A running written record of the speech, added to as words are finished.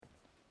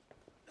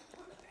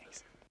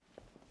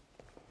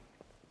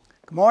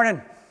Good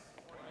morning.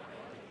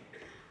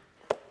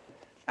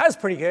 That was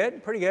pretty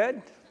good, pretty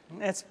good.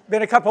 It's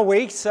been a couple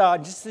weeks, so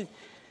just want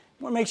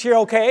to make sure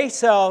you're okay.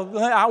 So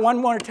one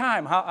more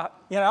time,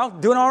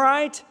 doing all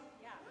right?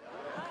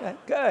 Yeah.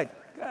 Good.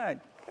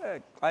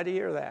 Glad to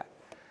hear that.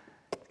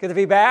 Good to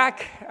be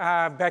back.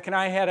 Beck and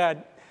I had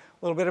a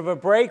little bit of a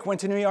break,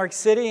 went to New York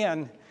City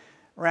and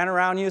ran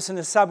around using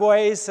the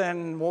subways,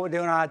 and we're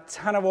doing a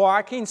ton of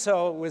walking,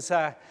 so it was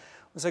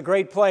a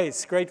great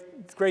place,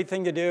 great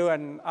thing to do,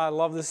 and I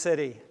love the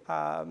city.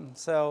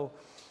 So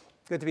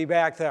good to be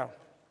back there.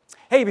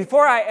 Hey,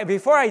 before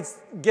I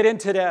get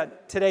into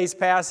today's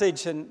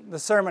passage and the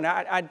sermon,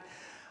 I'd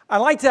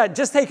like to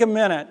just take a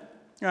minute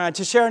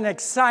to share an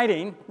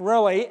exciting,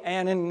 really,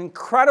 and an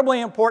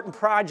incredibly important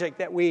project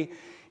that we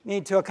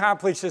need to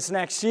accomplish this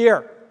next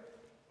year.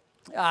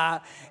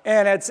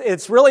 And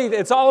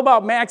it's all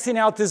about maxing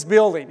out this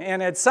building,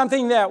 and it's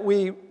something that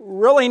we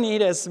really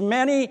need as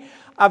many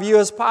of you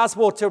as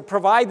possible to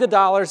provide the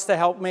dollars to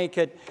help make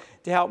it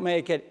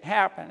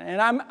happen.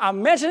 And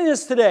I'm mentioning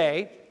this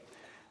today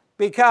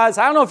because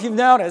I don't know if you've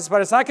noticed,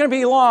 but it's not going to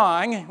be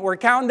long. We're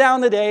counting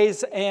down the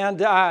days and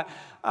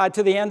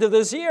to the end of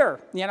this year.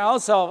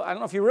 So I don't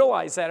know if you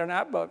realize that or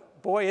not,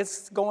 but boy,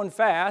 it's going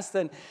fast.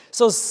 And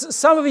so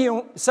some of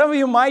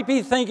you might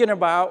be thinking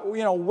about,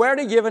 where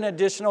to give an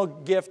additional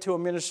gift to a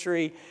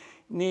ministry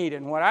need.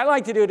 And what I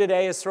like to do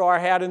today is throw our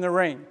hat in the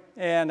ring.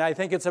 And I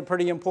think it's a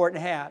pretty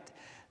important hat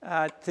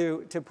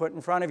to put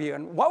in front of you.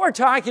 And what we're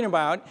talking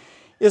about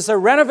is the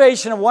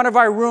renovation of one of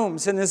our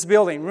rooms in this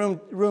building,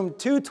 room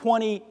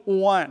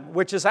 221,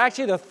 which is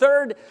actually the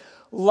third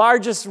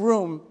largest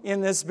room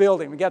in this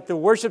building. We got the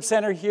worship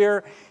center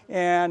here,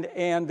 and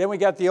then we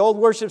got the old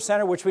worship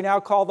center, which we now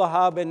call the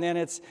hub, and then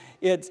it's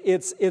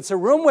a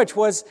room which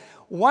was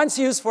once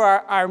used for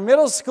our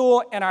middle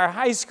school and our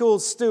high school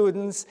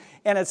students,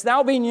 and it's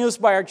now being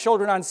used by our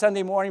children on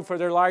Sunday morning for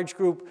their large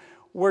group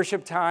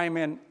worship time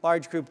and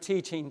large group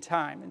teaching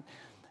time.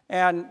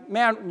 And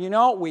man,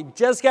 we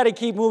just got to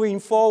keep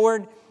moving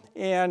forward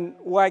in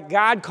what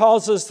God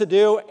calls us to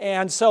do,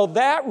 and so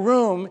that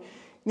room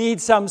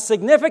needs some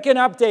significant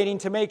updating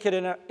to make it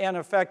an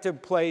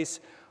effective place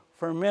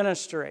for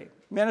ministry.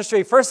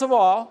 Ministry, first of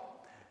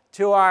all,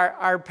 to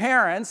our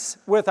parents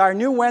with our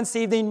new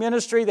Wednesday evening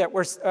ministry that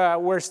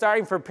we're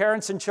starting for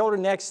parents and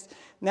children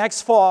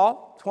next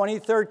fall,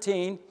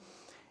 2013.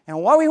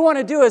 And what we want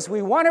to do is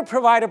we want to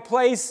provide a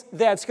place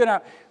that's going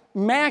to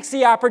max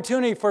the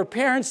opportunity for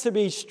parents to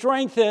be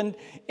strengthened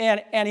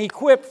and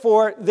equipped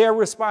for their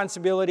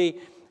responsibility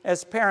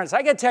as parents.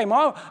 I got to tell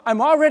you,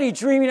 I'm already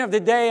dreaming of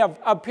the day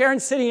of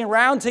parents sitting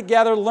around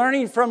together,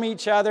 learning from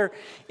each other,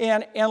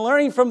 and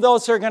learning from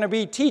those who are going to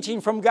be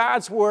teaching from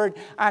God's Word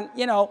on,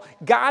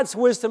 God's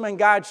wisdom and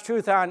God's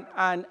truth on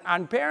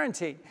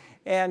parenting,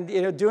 and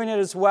doing it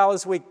as well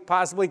as we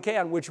possibly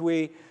can, which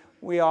we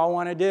all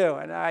want to do.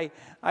 And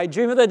I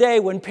dream of the day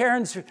when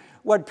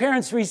what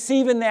parents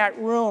receive in that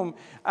room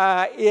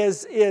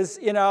is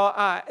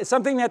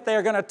something that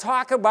they're going to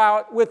talk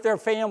about with their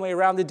family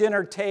around the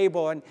dinner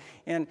table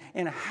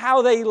and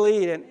how they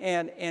lead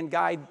and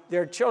guide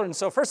their children.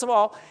 So first of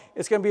all,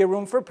 it's going to be a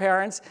room for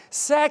parents.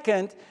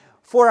 Second,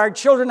 for our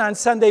children on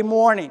Sunday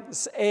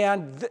mornings.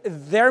 And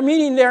they're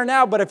meeting there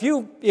now, but if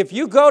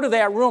you go to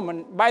that room,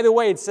 and by the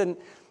way,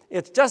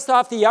 it's just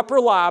off the upper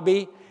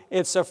lobby.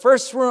 It's the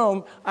first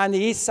room on the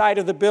east side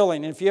of the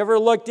building. And if you ever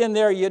looked in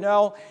there,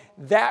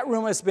 that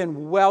room has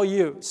been well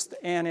used,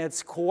 and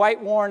it's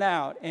quite worn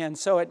out. And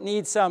so it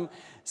needs some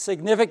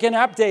significant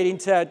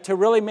updating to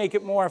really make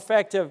it more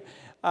effective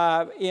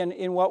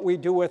in what we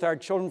do with our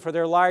children for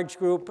their large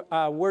group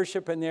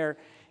worship and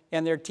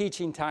their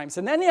teaching times.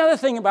 And then the other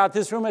thing about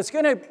this room, it's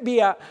going to be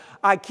a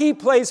key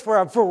place for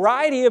a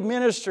variety of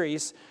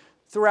ministries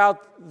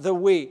throughout the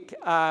week.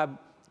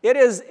 It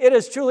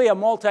is truly a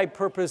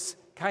multi-purpose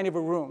kind of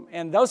a room.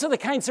 And those are the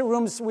kinds of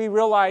rooms we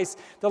realize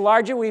the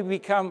larger we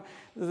become,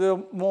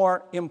 the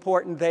more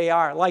important they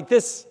are. Like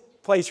this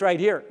place right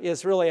here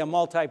is really a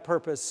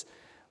multi-purpose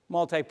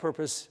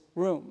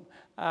room.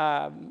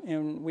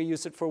 And we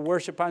use it for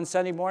worship on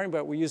Sunday morning,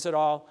 but we use it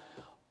all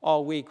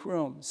week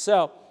room.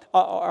 So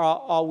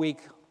all week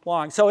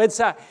long. So it's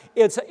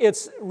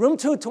room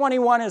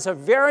 221 is a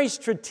very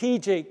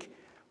strategic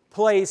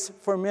place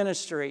for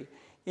ministry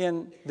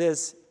in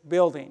this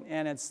building,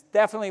 and it's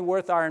definitely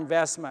worth our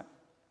investment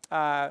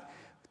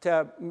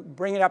to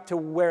bring it up to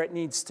where it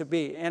needs to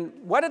be. And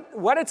what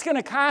it's going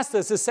to cost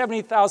us is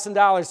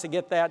 $70,000 to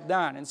get that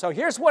done. And so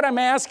here's what I'm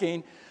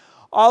asking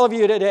all of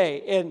you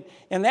today,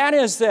 and that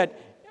is that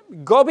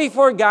go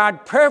before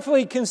God,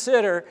 prayerfully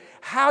consider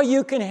how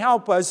you can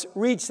help us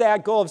reach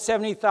that goal of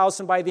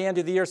 $70,000 by the end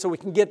of the year so we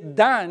can get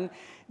done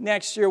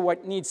next year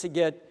what needs to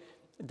get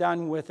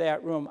done with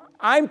that room.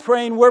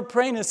 We're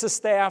praying as a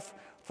staff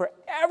for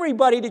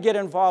everybody to get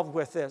involved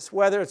with this,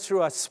 whether it's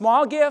through a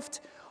small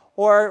gift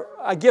or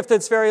a gift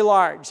that's very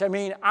large. I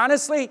mean,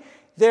 honestly,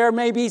 there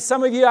may be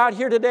some of you out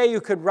here today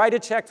who could write a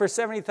check for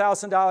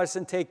 $70,000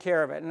 and take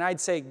care of it. And I'd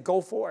say,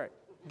 go for it.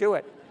 Do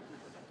it.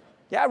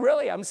 Yeah,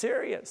 really, I'm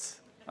serious.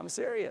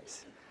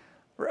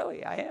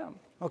 Really, I am.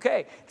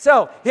 Okay,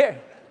 so here.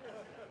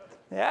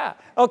 Yeah.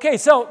 Okay,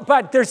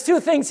 but there's two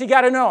things you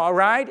got to know, all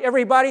right?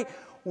 Everybody,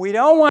 we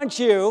don't want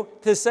you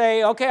to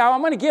say, okay,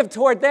 I'm going to give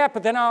toward that,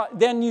 but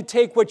then you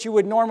take what you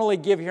would normally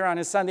give here on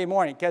a Sunday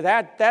morning, because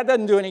that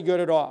doesn't do any good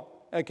at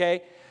all,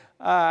 okay?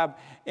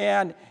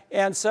 And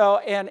then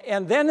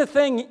the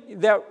thing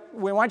that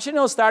we want you to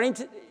know,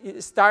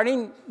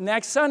 starting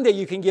next Sunday,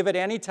 you can give at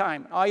any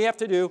time. All you have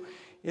to do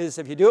is,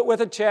 if you do it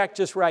with a check,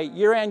 just write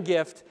year-end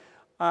gift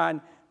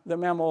on the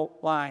memo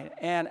line.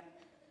 And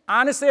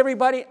honestly,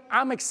 everybody,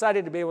 I'm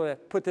excited to be able to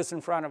put this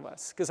in front of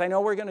us because I know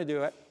we're going to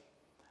do it.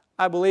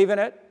 I believe in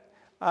it.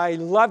 I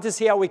love to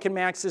see how we can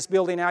max this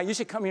building out. You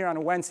should come here on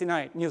a Wednesday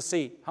night and you'll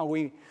see how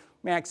we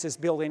max this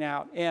building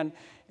out. And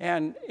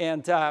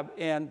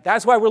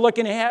that's why we're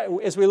looking ahead.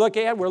 As we look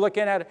ahead, we're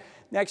looking at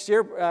next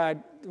year.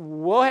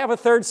 We'll have a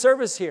third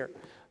service here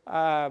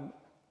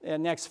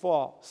next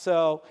fall.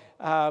 So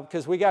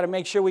because we got to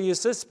make sure we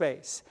use this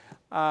space.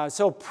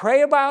 So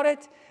pray about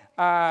it.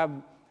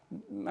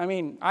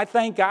 I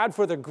thank God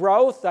for the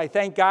growth. I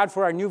thank God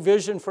for our new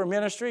vision for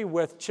ministry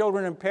with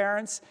children and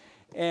parents.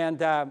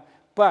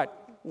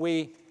 But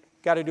we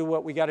got to do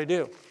what we got to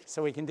do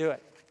so we can do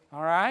it.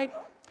 All right?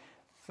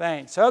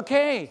 Thanks.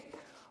 Okay,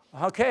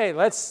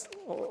 let's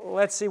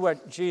see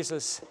what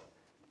Jesus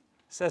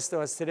says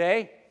to us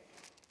today.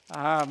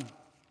 I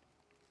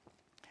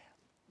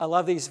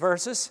love these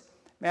verses.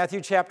 Matthew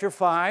chapter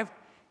 5,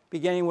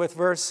 beginning with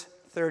verse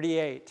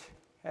 38.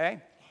 Okay?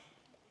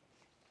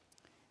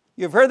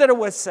 You've heard that it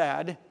was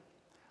said,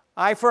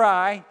 eye for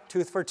eye,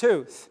 tooth for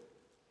tooth.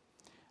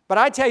 But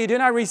I tell you, do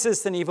not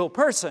resist an evil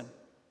person.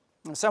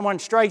 If someone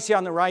strikes you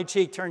on the right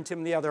cheek, turn to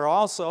him the other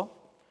also.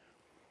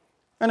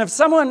 And if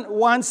someone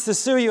wants to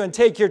sue you and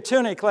take your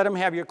tunic, let him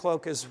have your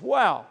cloak as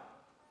well.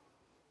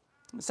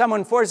 If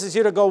someone forces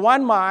you to go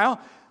 1 mile,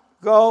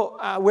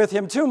 go with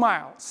him 2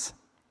 miles.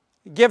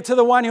 Give to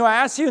the one who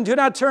asks you, and do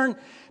not turn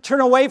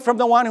away from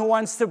the one who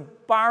wants to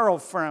borrow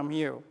from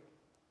you.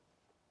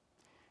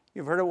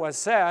 You've heard it was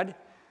said,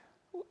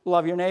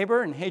 love your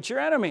neighbor and hate your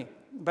enemy.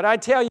 But I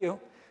tell you,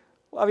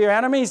 love your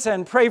enemies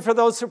and pray for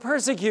those who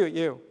persecute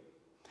you,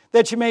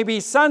 that you may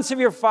be sons of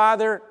your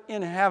Father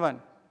in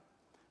heaven.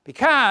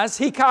 Because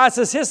he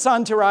causes his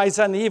sun to rise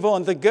on the evil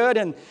and the good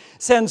and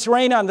sends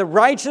rain on the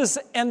righteous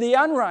and the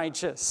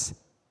unrighteous.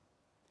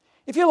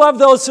 If you love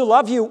those who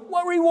love you,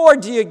 what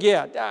reward do you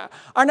get?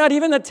 Are not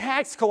even the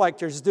tax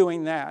collectors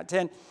doing that?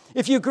 And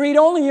if you greet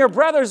only your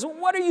brothers,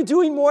 what are you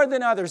doing more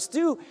than others?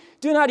 Do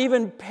not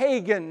even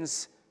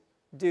pagans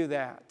do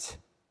that?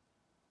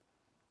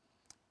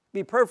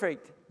 Be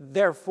perfect,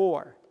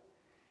 therefore,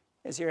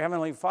 as your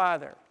heavenly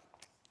Father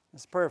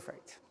is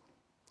perfect.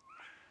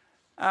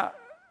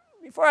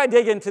 Before I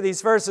dig into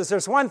these verses,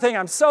 there's one thing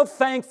I'm so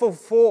thankful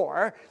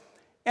for,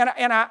 and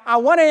I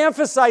want to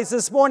emphasize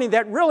this morning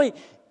that really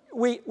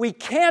we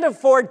can't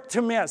afford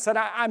to miss, and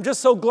I'm just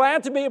so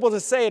glad to be able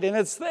to say it, and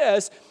it's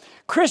this.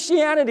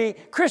 Christianity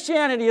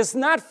is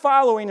not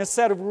following a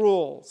set of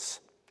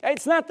rules. Okay?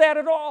 It's not that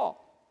at all.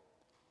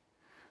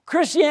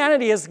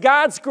 Christianity is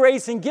God's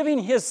grace in giving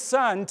his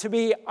Son to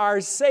be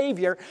our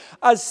Savior,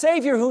 a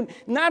Savior who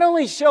not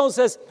only shows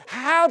us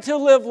how to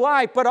live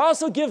life, but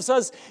also gives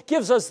us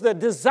the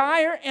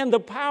desire and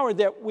the power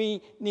that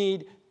we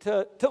need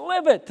to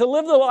live it, to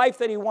live the life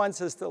that he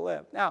wants us to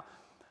live. Now,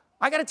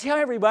 I got to tell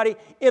everybody,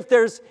 if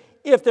there's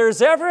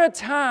ever a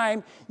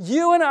time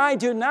you and I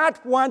do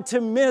not want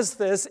to miss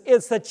this,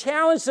 it's the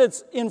challenge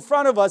that's in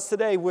front of us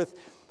today with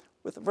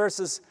the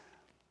verses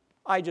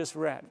I just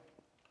read.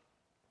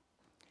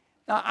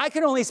 Now, I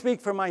can only speak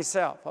for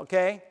myself,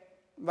 okay?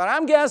 But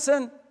I'm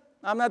guessing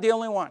I'm not the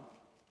only one.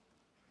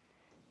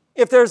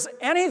 If there's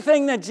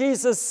anything that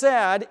Jesus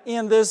said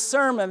in this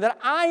sermon that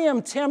I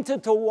am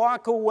tempted to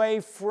walk away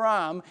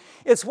from,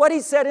 it's what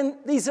he said in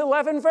these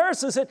 11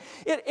 verses.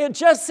 It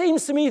just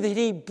seems to me that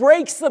he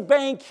breaks the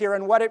bank here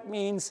on what it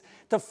means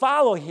to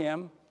follow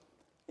him,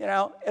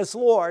 as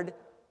Lord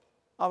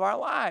of our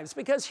lives.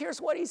 Because here's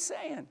what he's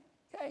saying,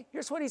 okay?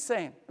 Here's what he's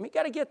saying. You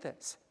got to get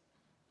this.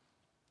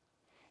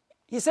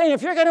 He's saying,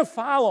 if you're going to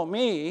follow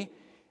me,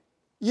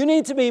 you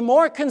need to be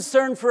more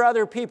concerned for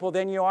other people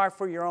than you are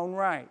for your own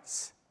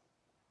rights.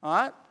 All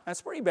right?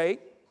 That's pretty big,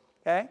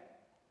 okay?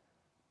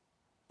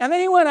 And then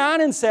he went on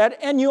and said,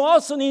 and you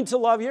also need to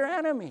love your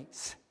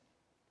enemies.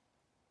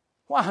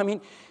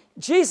 Wow,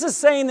 Jesus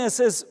saying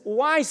this is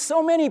why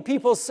so many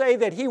people say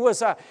that he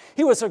was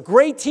a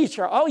great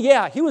teacher. Oh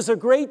yeah, he was a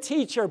great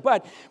teacher,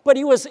 but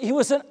he was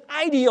an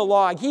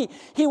ideologue.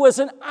 He was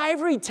an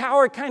ivory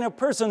tower kind of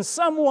person,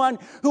 someone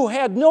who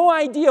had no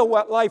idea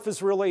what life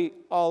is really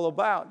all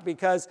about,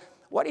 because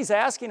what he's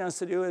asking us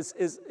to do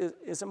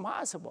is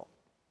impossible.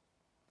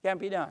 Can't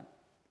be done.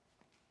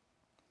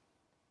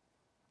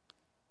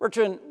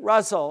 Bertrand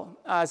Russell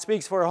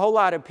speaks for a whole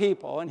lot of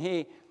people, and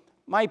he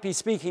might be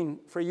speaking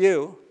for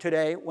you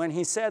today when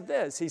he said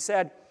this. He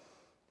said,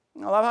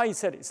 I love how he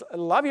said it.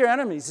 Love your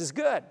enemies is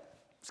good.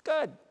 It's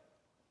good.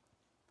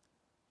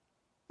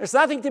 There's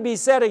nothing to be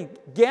said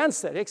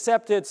against it,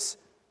 except it's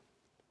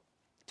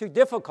too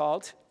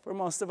difficult for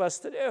most of us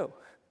to do.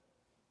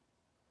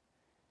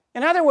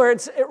 In other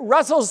words,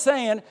 Russell's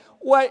saying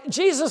what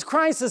Jesus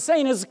Christ is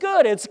saying is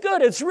good. It's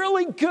good. It's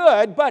really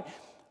good, but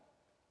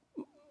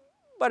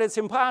it's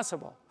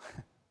impossible.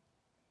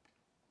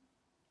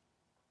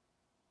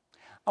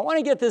 I want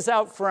to get this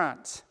out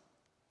front.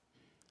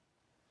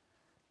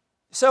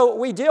 So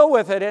we deal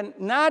with it and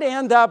not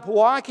end up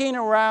walking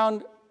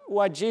around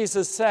what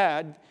Jesus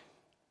said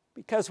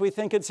because we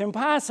think it's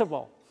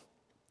impossible.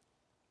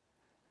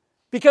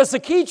 Because the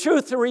key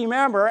truth to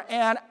remember,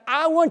 and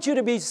I want you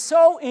to be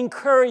so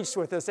encouraged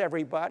with this,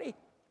 everybody.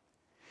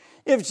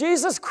 If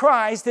Jesus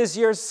Christ is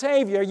your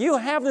Savior, you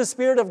have the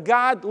Spirit of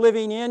God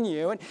living in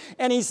you,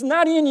 and He's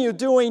not in you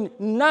doing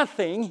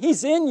nothing.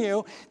 He's in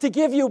you to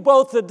give you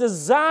both the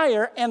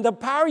desire and the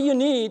power you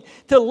need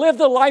to live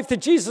the life that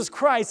Jesus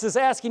Christ is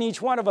asking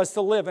each one of us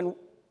to live in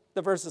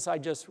the verses I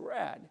just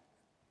read.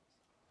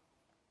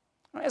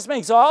 This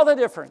makes all the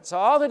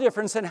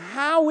difference in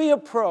how we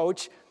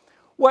approach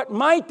what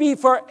might be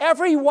for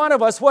every one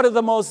of us one of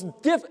the most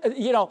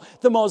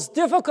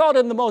difficult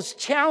and the most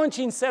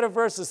challenging set of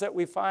verses that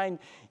we find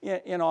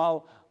in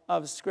all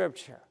of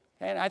Scripture.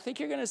 And I think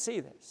you're going to see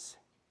this.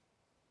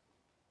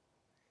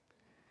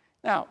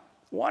 Now,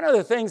 one of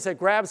the things that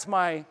grabs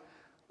my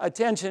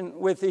attention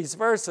with these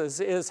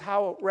verses is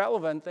how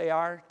relevant they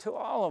are to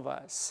all of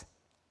us.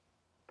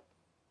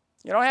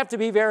 You don't have to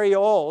be very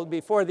old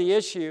before the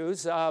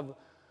issues of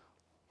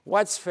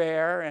what's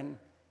fair and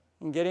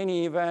getting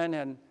even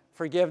and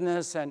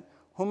forgiveness and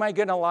who am I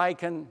going to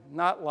like and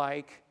not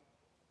like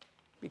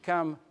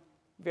become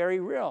very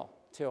real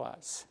to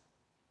us.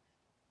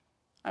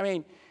 I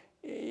mean,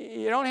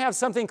 you don't have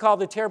something called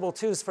the terrible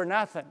twos for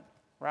nothing,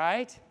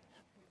 right?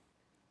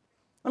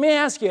 Let me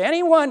ask you,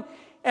 anyone,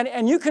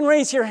 and you can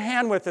raise your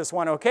hand with this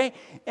one, okay?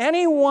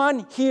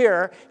 Anyone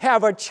here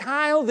have a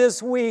child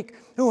this week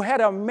who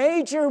had a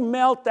major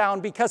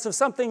meltdown because of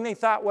something they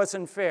thought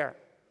wasn't fair?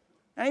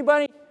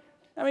 Anybody?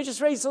 Let me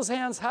just raise those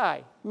hands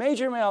high.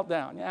 Major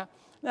meltdown, yeah?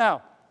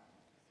 Now,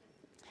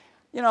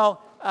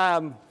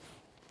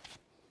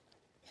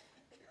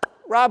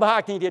 Rob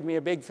Hockney did me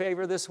a big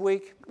favor this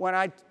week. When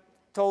I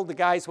told the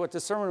guys what the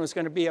sermon was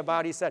going to be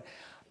about, he said,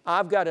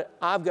 I've got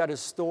a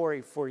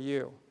story for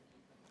you.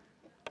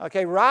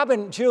 Okay, Rob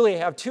and Julie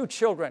have 2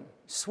 children,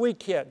 sweet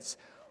kids,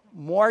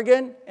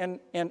 Morgan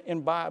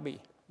and Bobby,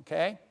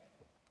 okay?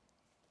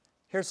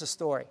 Here's the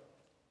story.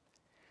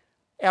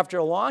 After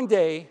a long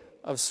day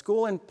of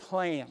school and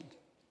playing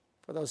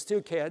for those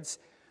 2 kids,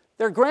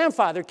 their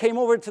grandfather came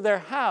over to their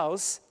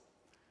house,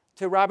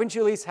 to Rob and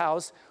Julie's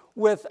house,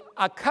 with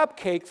a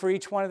cupcake for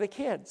each one of the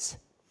kids.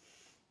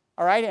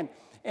 All right,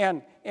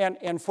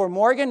 and for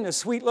Morgan, the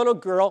sweet little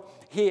girl,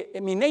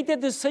 they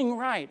did this thing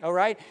right, all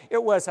right?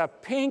 It was a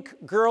pink,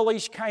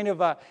 girlish kind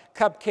of a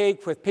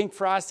cupcake with pink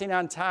frosting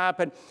on top.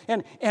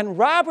 And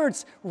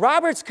Robert's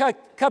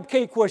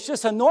cupcake was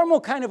just a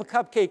normal kind of a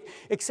cupcake,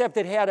 except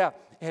it had a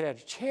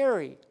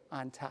cherry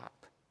on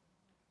top.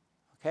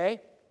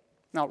 Okay?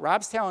 Now,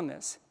 Rob's telling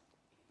this.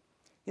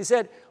 He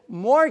said,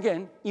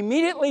 Morgan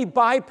immediately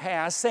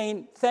bypassed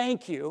saying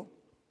thank you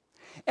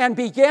and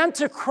began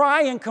to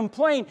cry and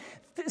complain,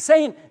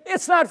 saying,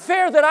 it's not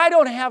fair that I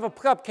don't have a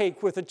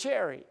cupcake with a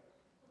cherry.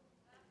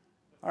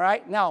 All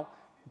right? Now,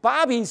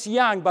 Bobby's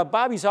young, but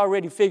Bobby's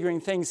already figuring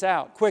things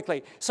out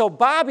quickly. So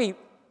Bobby,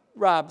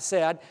 Rob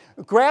said,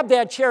 grabbed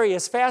that cherry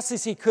as fast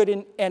as he could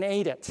and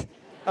ate it.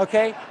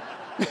 Okay?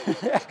 I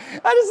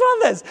just love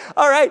this.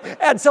 All right.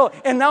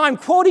 And now I'm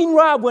quoting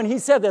Rob when he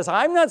said this.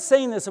 I'm not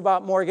saying this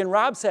about Morgan.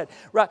 Rob said,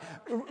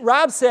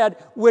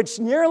 which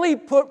nearly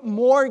put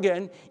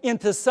Morgan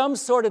into some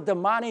sort of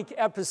demonic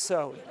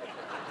episode.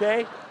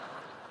 Okay?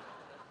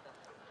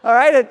 All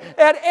right.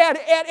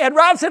 And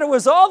Rob said it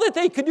was all that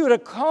they could do to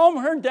calm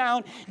her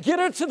down, get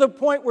her to the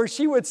point where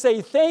she would say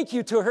thank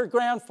you to her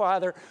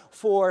grandfather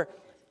for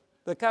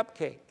the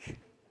cupcake.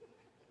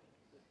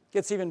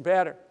 Gets even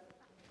better.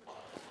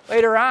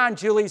 Later on,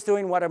 Julie's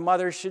doing what a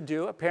mother should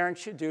do, a parent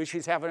should do.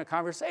 She's having a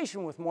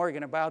conversation with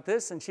Morgan about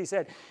this, and she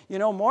said,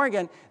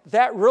 Morgan,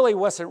 that really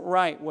wasn't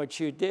right what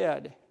you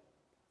did.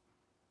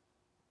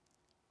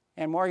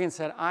 And Morgan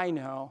said, I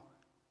know.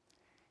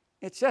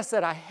 It's just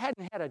that I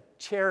hadn't had a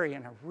cherry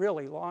in a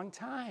really long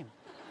time.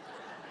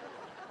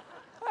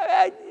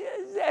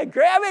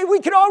 We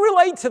can all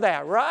relate to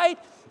that, right?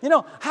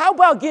 How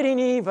about getting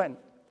even?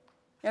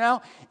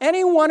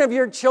 Any one of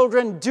your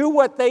children do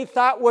what they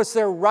thought was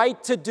their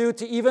right to do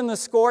to even the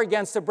score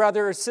against a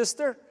brother or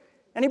sister?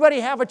 Anybody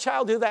have a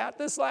child do that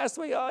this last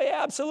week? Oh,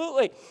 yeah,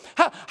 absolutely.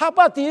 How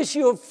about the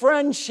issue of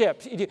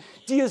friendship?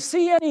 Do you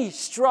see any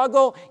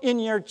struggle in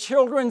your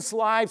children's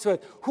lives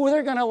with who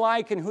they're going to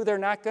like and who they're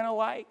not going to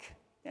like?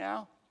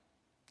 Yeah,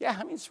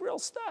 it's real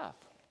stuff.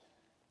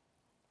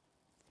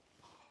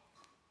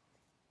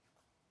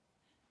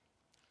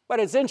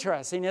 But it's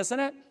interesting, isn't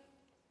it?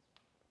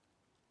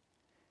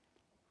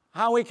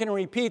 How we can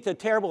repeat the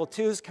terrible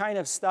twos kind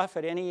of stuff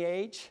at any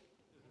age.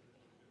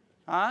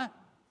 Huh?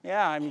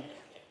 Yeah, it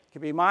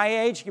could be my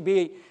age,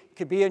 it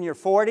could be in your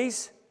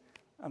 40s.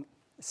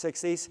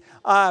 60s.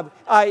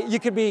 You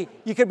could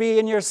be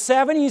in your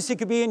 70s. You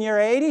could be in your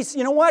 80s.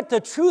 You know what? The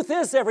truth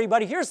is,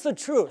 everybody, here's the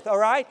truth, all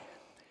right?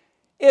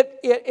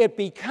 It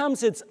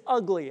becomes its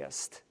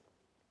ugliest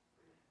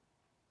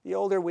the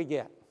older we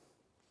get.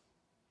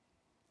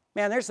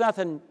 Man, there's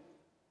nothing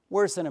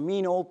worse than a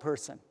mean old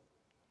person,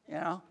 you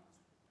know?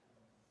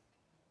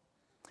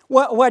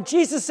 What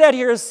Jesus said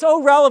here is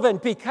so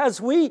relevant because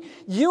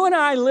you and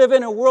I live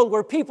in a world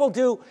where people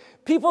do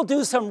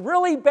some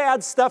really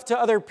bad stuff to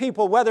other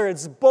people, whether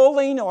it's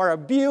bullying or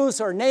abuse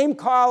or name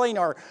calling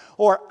or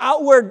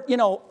outward,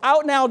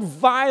 out and out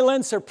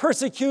violence or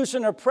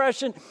persecution,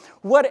 oppression.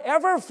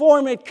 Whatever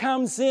form it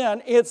comes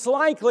in, it's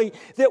likely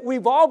that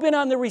we've all been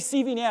on the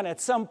receiving end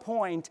at some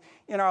point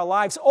in our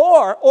lives.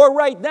 Or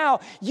right now,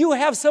 you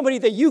have somebody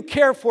that you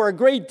care for a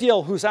great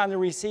deal who's on the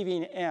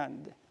receiving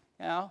end.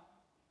 You know?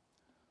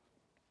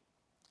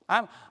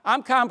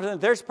 I'm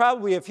confident there's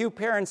probably a few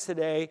parents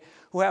today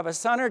who have a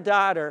son or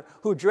daughter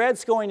who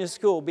dreads going to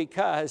school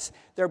because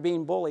they're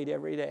being bullied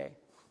every day.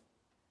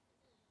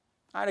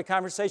 I had a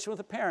conversation with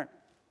a parent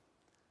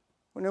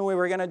who knew we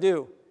were going to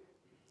do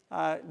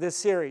this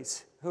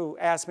series, who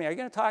asked me, "Are you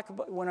going to talk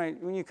about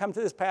when you come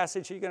to this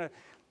passage? Are you going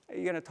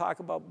to talk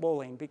about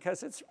bullying,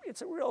 because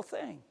it's a real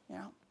thing, you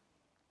know?"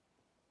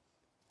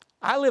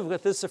 I lived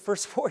with this the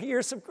first 4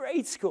 years of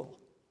grade school.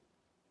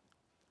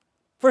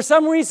 For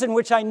some reason,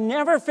 which I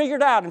never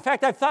figured out. In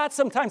fact, I thought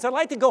sometimes I'd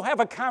like to go have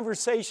a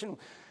conversation,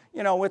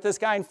 with this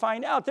guy and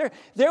find out.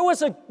 There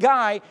was a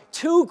guy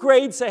 2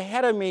 grades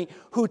ahead of me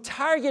who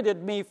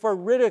targeted me for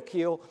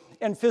ridicule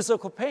and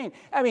physical pain.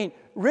 I mean,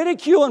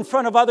 ridicule in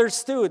front of other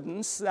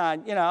students. He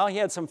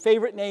had some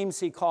favorite names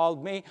he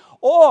called me,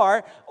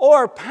 or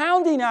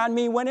pounding on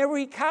me whenever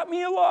he caught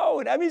me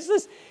alone. I mean,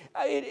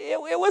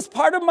 it was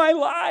part of my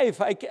life.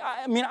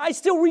 I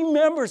still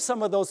remember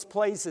some of those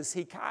places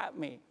he caught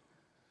me.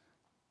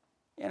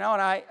 And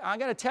I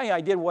got to tell you, I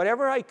did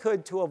whatever I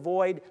could to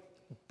avoid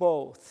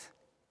both.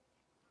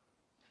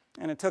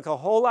 And it took a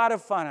whole lot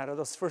of fun out of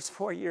those first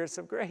 4 years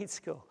of grade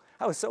school.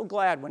 I was so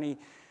glad when he,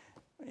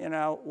 went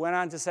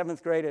on to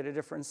 7th grade at a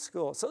different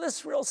school. So this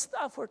is real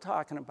stuff we're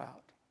talking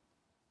about.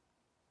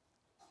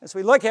 As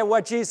we look at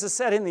what Jesus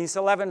said in these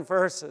 11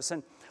 verses,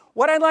 and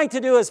what I'd like to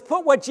do is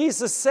put what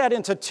Jesus said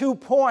into 2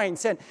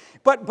 points.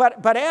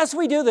 But as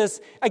we do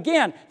this,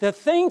 again, the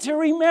thing to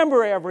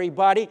remember,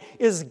 everybody,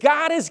 is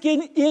God is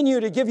in you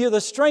to give you the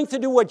strength to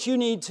do what you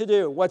need to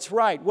do, what's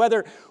right.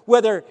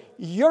 Whether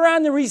you're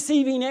on the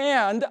receiving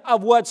end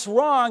of what's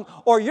wrong,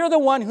 or you're the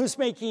one who's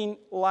making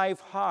life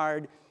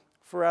hard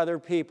for other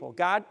people.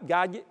 God's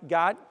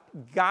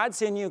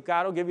in you.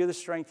 God will give you the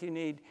strength you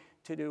need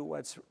to do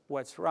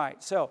what's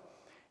right. So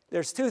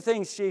there's 2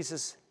 things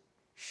Jesus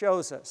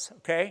shows us,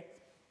 okay?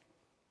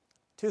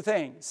 2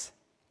 things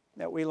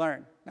that we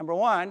learn. Number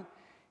 1,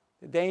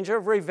 the danger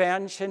of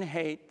revenge and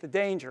hate, the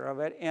danger of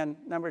it, and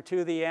number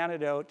 2, the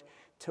antidote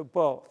to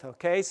both,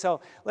 okay?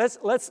 So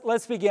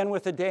let's begin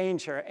with the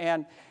danger.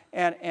 And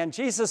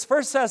Jesus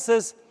first says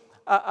this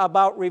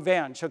about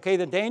revenge, okay?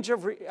 The danger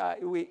of,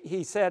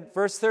 he said,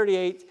 verse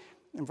 38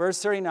 and verse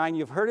 39,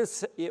 you've heard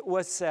it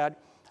was said,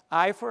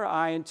 eye for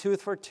eye and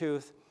tooth for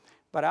tooth,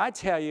 but I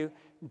tell you,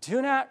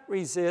 do not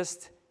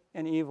resist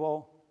an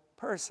evil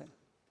person.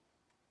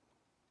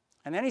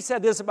 And then he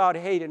said this about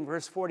hate in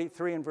verse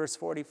 43 and verse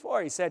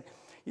 44. He said,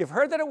 you've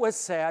heard that it was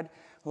said,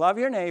 love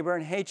your neighbor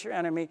and hate your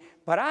enemy.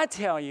 But I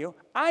tell you,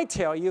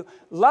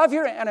 love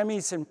your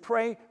enemies and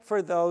pray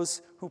for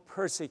those who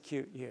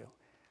persecute you.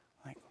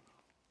 Like,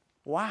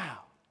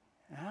 wow.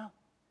 Yeah,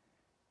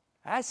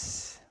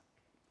 that's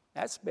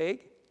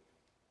big.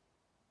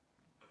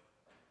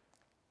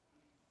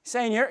 He's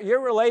saying you're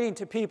relating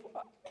to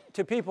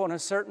people in a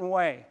certain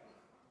way.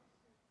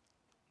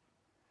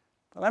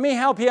 But let me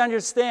help you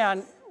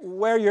understand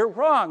where you're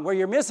wrong, where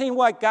you're missing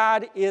what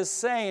God is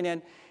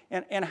saying,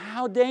 and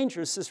how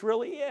dangerous this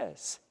really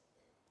is.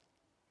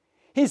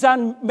 He's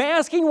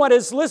unmasking what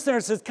his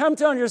listeners have come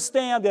to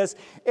understand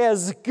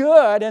as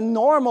good and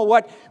normal,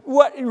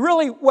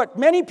 what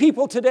many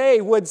people today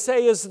would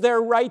say is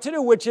their right to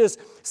do, which is,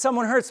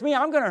 someone hurts me,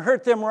 I'm going to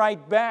hurt them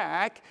right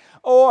back,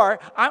 or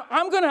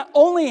I'm going to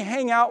only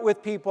hang out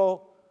with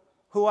people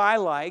who I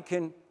like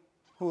and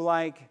who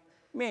like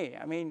me.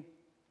 I mean,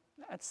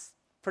 that's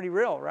pretty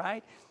real,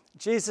 right?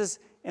 Jesus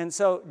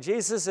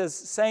is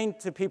saying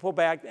to people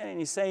back then, and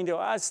he's saying to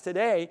us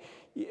today,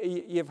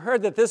 you've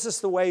heard that this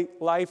is the way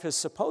life is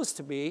supposed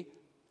to be,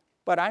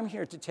 but I'm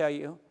here to tell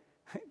you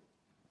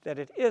that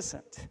it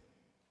isn't.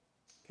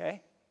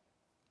 Okay?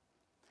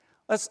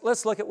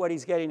 Let's look at what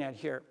he's getting at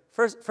here.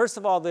 First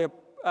of all, the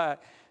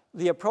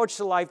approach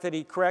to life that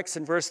he corrects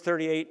in verse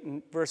 38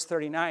 and verse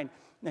 39.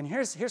 And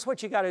here's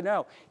what you got to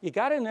know. You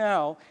got to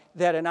know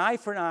that an eye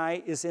for an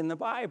eye is in the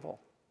Bible.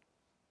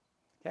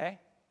 Okay?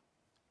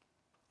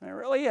 And it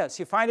really is.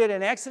 You find it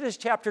in Exodus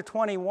chapter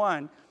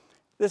 21,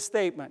 this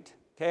statement.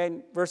 Okay,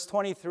 in verse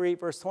 23,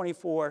 verse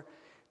 24,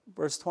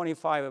 verse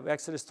 25 of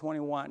Exodus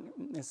 21.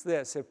 It's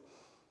this.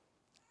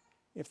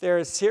 If there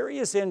is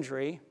serious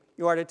injury,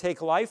 you are to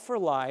take life for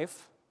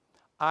life,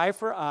 eye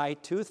for eye,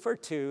 tooth for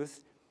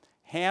tooth,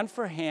 hand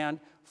for hand,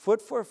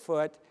 foot for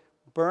foot,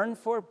 burn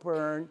for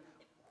burn,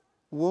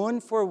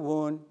 wound for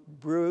wound,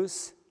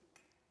 bruise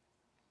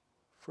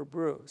for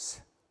bruise.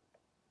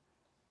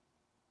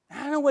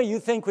 I don't know what you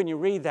think when you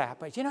read that,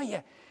 but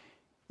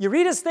you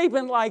read a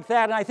statement like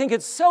that, and I think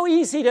it's so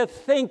easy to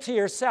think to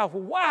yourself,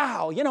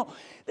 wow,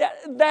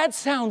 that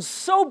sounds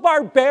so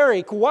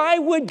barbaric. Why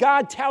would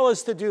God tell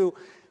us to do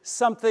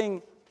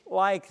something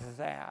like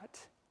that?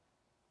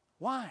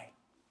 Why?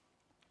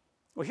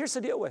 Well, here's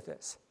the deal with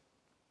this.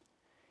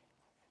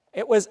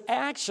 It was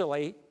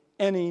actually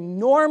an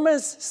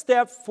enormous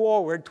step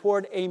forward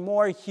toward a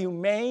more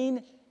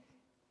humane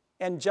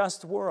and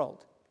just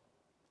world.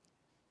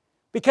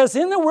 Because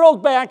in the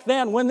world back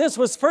then, when this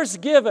was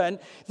first given,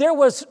 there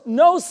was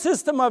no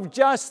system of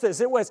justice.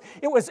 It was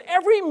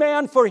every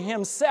man for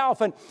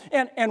himself.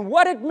 And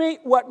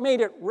what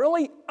made it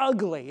really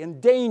ugly and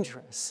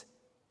dangerous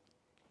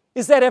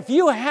is that if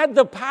you had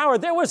the power,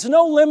 there was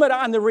no limit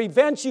on the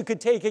revenge you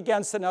could take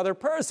against another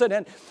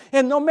person.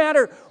 And no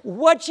matter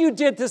what you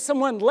did to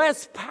someone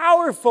less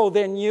powerful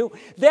than you,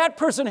 that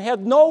person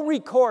had no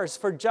recourse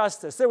for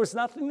justice. There was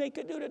nothing they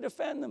could do to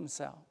defend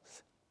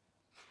themselves.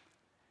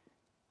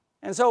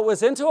 And so it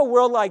was into a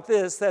world like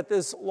this that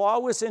this law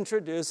was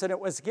introduced, and it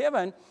was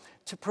given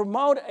to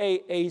promote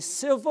a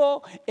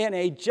civil and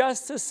a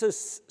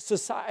justice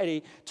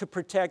society to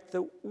protect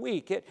the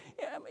weak. It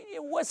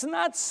was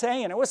not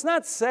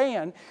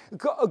saying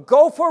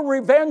go for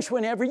revenge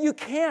whenever you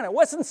can. It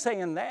wasn't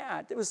saying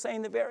that. It was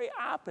saying the very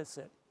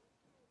opposite.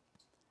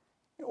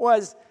 It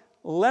was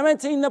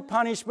limiting the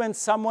punishment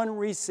someone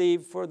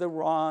received for the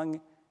wrong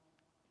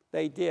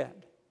they did.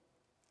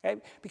 Okay?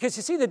 Because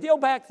you see, the deal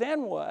back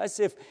then was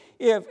if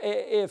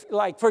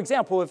like, for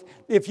example,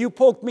 if you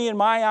poked me in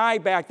my eye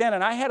back then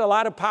and I had a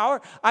lot of power,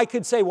 I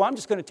could say, well, I'm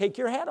just going to take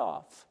your head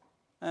off.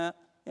 That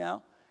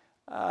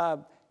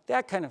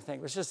kind of thing.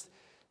 It was just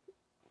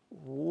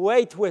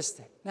way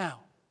twisted.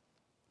 Now,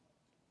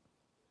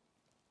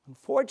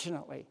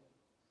 unfortunately,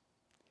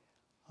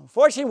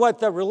 what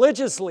the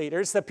religious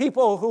leaders, the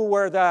people who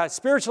were the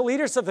spiritual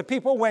leaders of the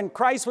people when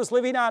Christ was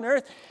living on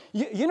earth,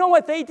 you know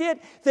what they did?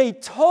 They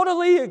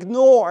totally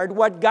ignored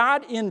what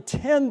God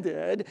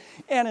intended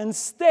and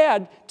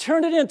instead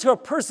turned it into a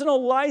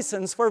personal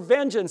license for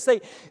vengeance. They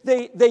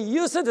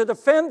used it to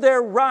defend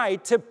their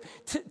right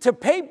to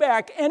pay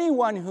back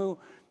anyone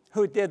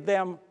who did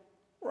them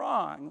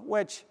wrong,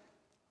 which,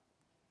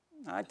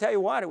 I tell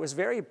you what, it was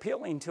very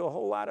appealing to a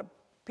whole lot of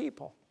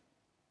people.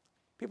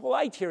 People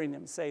liked hearing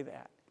them say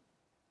that.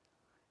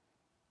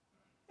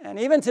 And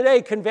even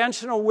today,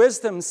 conventional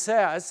wisdom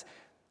says,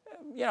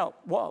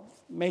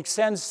 makes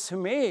sense to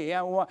me.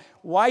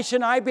 Why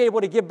shouldn't I be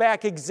able to give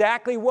back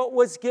exactly what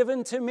was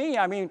given to me?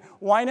 I mean,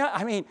 why not?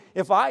 I mean,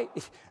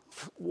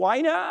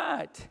 why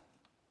not?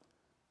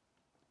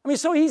 I mean,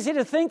 it's so easy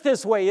to think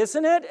this way,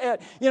 isn't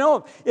it?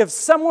 If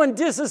someone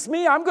disses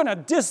me, I'm going to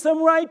diss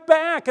them right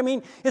back. I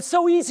mean, it's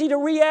so easy to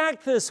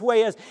react this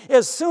way.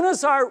 As soon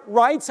as our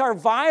rights are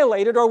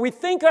violated, or we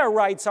think our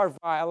rights are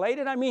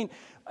violated, I mean,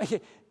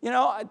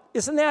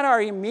 isn't that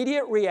our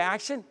immediate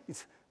reaction?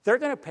 They're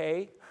going to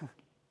pay.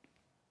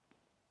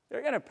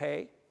 They're going to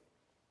pay.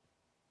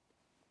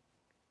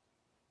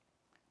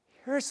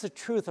 Here's the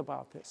truth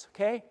about this,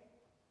 okay?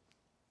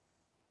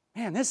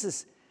 Man, this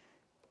is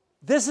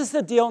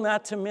the deal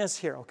not to miss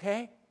here,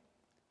 okay?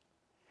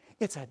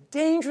 It's a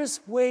dangerous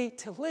way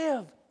to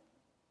live.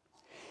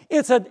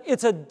 It's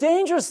a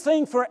dangerous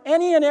thing for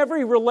any and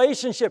every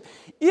relationship.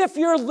 If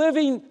you're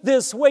living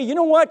this way, you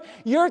know what?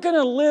 You're going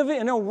to live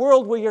in a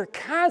world where you're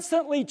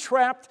constantly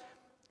trapped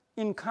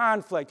in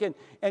conflict.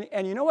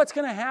 And you know what's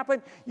going to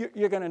happen?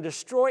 You're going to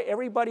destroy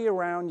everybody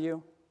around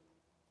you.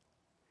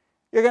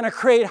 You're going to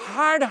create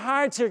hard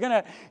hearts. You're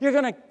going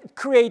to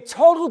create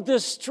total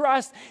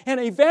distrust and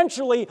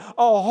eventually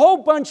a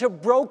whole bunch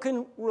of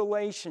broken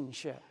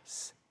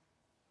relationships.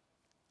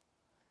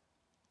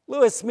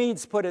 Lewis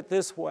Meads put it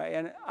this way,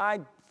 and I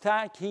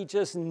thought he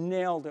just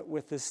nailed it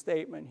with this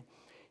statement.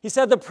 He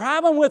said, the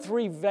problem with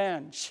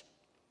revenge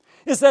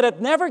is that it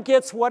never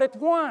gets what it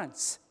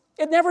wants.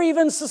 It never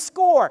evens the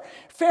score.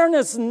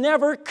 Fairness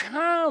never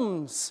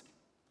comes.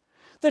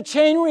 The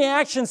chain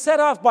reaction set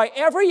off by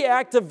every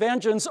act of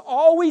vengeance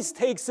always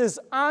takes this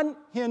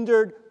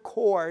unhindered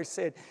course.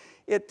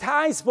 It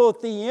ties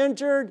both the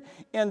injured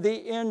and the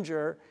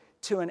injured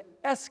to an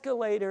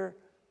escalator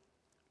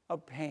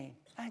of pain.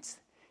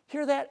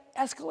 Hear that?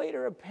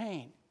 Escalator of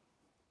pain.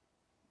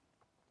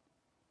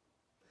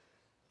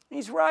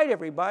 He's right,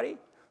 everybody.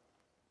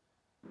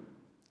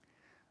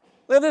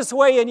 Live this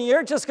way, and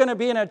you're just going to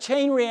be in a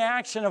chain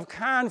reaction of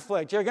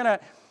conflict. You're going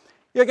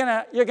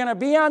to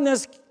be on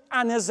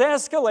this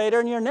escalator,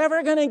 and you're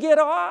never going to get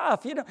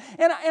off. And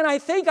I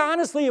think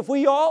honestly, if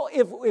we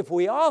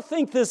all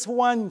think this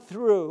one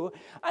through,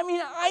 I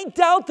mean, I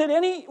doubt that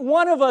any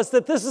one of us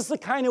that this is the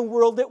kind of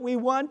world that we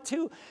want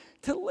to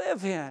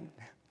live in.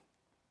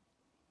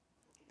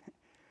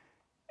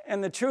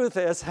 And the truth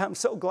is, I'm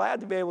so glad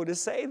to be able to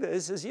say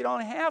this, is you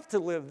don't have to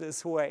live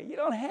this way. You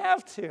don't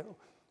have to.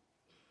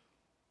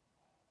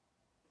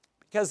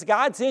 Because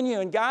God's in you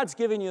and God's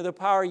given you the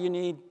power you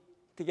need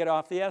to get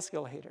off the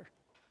escalator.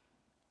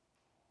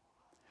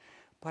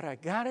 But I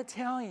got to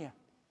tell you,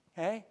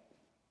 okay?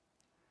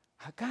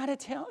 I got to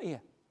tell you.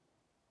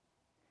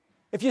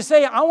 If you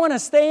say, I want to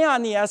stay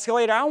on the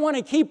escalator, I want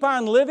to keep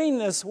on living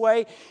this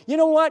way, you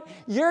know what?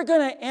 You're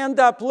going to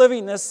end up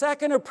living the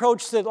second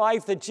approach to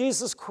life that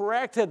Jesus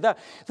corrected,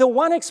 the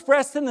one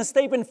expressed in the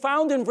statement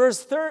found in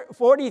verse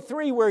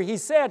 43 where he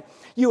said,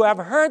 you have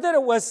heard that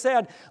it was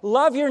said,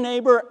 love your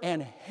neighbor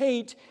and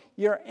hate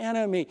your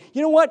enemy.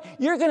 You know what?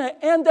 You're going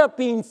to end up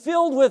being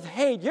filled with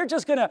hate. You're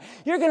going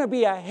to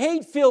be a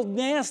hate-filled,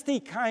 nasty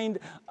kind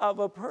of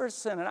a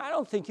person, and I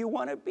don't think you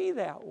want to be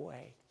that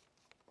way.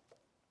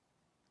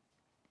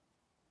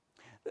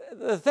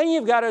 The thing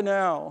you've got to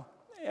know,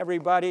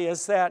 everybody,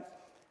 is that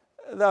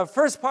the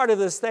first part of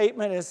the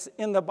statement is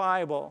in the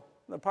Bible,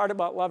 the part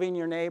about loving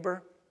your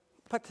neighbor,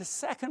 but the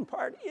second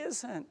part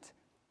isn't.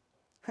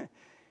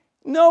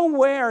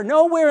 Nowhere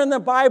in the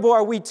Bible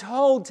are we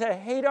told to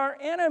hate our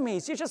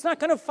enemies. You're just not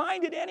going to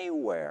find it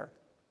anywhere.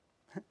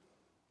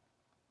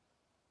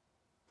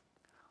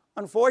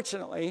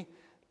 Unfortunately,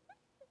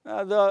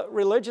 the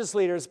religious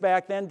leaders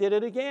back then did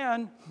it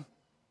again.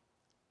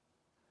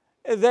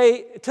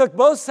 They took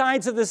both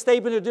sides of the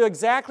statement to do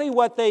exactly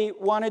what they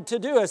wanted to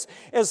do.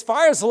 As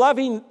far as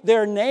loving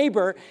their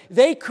neighbor,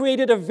 they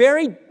created a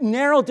very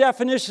narrow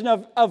definition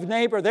of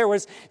neighbor. There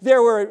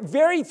were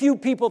very few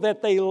people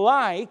that they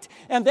liked.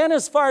 And then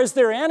as far as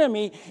their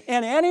enemy,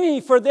 an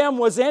enemy for them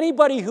was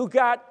anybody who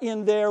got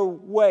in their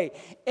way.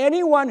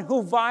 Anyone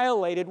who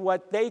violated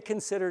what they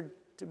considered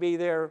to be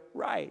their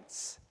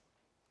rights.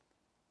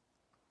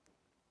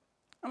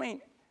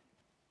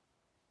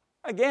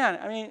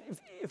 Again,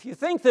 if you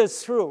think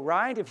this through,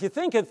 right? If you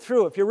think it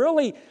through, if you're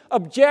really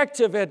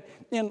objective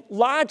and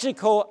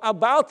logical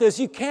about this,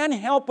 you can't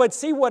help but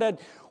see what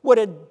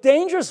a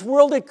dangerous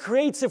world it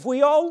creates if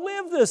we all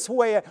live this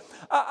way.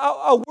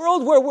 A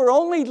world where we're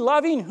only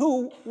loving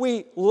who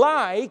we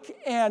like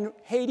and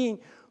hating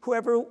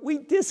whoever we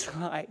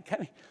dislike.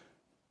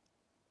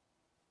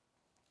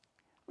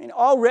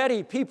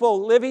 Already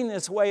people living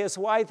this way is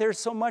why there's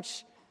so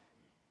much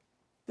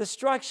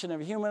destruction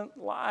of human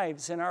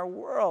lives in our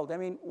world.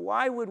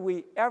 Why would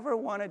we ever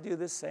want to do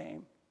the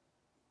same?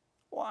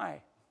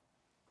 Why?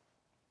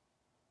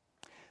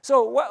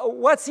 So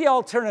what's the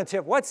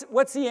alternative?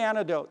 What's the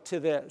antidote to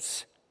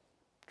this?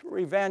 To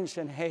revenge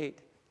and hate.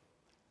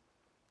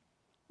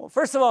 Well,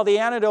 first of all, the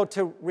antidote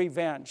to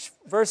revenge.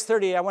 Verse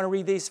 30, I want to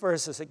read these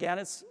verses again.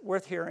 It's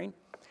worth hearing.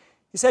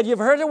 He said, you've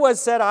heard it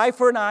was said, eye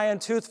for an eye and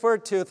tooth for a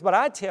tooth, but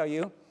I tell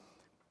you,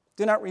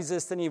 do not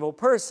resist an evil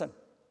person.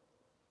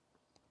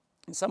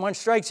 If someone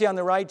strikes you on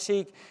the right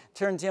cheek,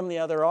 turn to him the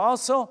other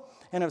also.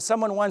 And if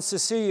someone wants to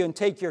sue you and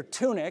take your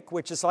tunic,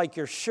 which is like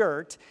your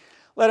shirt,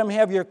 let him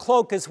have your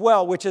cloak as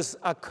well, which is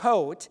a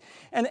coat.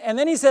 And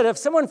then he said, if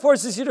someone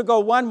forces you to go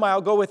 1 mile,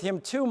 go with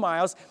him 2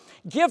 miles.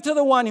 Give to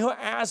the one who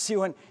asks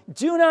you, and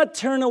do not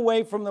turn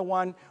away from the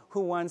one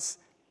who wants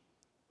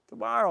to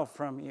borrow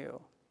from you.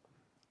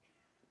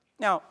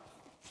 Now,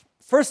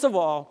 first of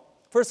all,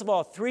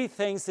 3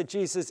 things that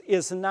Jesus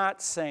is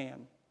not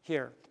saying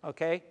here,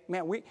 okay?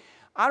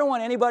 I don't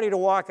want anybody to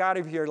walk out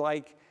of here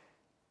like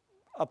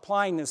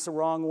applying this the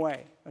wrong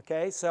way,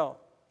 okay? So,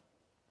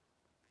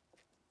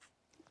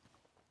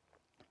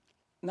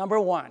 number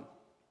 1,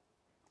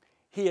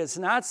 he is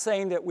not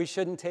saying that we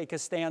shouldn't take a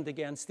stand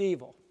against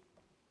evil.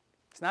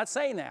 He's not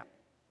saying that.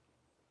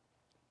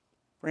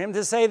 For him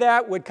to say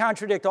that would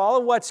contradict all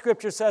of what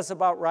Scripture says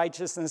about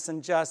righteousness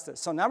and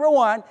justice. So number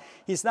 1,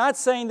 he's not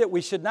saying that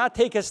we should not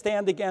take a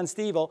stand against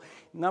evil.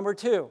 Number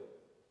 2,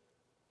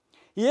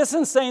 he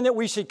isn't saying that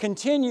we should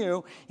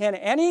continue in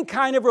any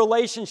kind of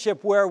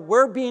relationship where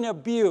we're being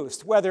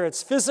abused, whether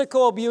it's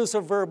physical abuse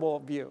or verbal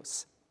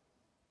abuse.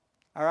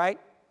 All right?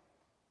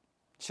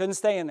 Shouldn't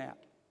stay in that.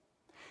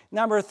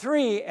 Number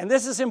 3, and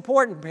this is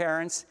important,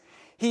 parents,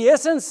 he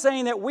isn't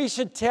saying that we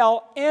should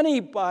tell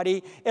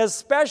anybody,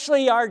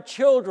 especially our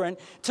children,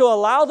 to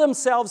allow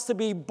themselves to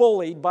be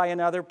bullied by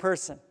another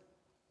person.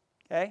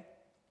 Okay?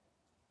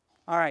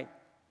 All right.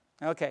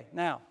 Okay,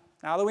 now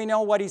that we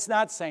know what he's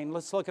not saying,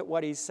 let's look at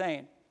what he's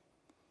saying.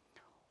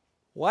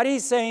 What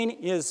he's saying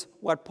is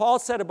what Paul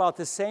said about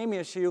the same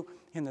issue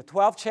in the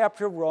 12th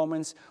chapter of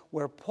Romans,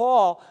 where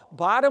Paul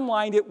bottom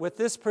lined it with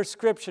this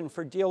prescription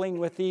for dealing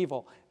with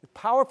evil. A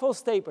powerful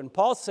statement.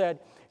 Paul said,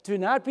 do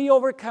not be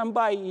overcome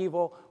by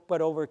evil,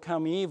 but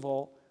overcome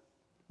evil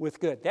with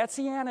good. That's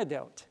the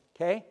antidote,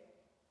 okay?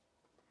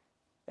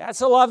 That's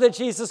the love that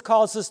Jesus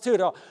calls us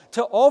to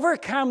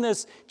overcome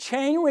this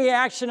chain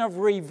reaction of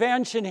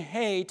revenge and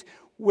hate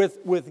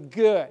with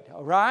good,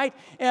 all right?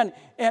 And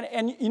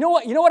you know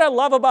what I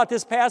love about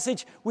this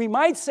passage? We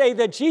might say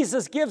that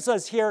Jesus gives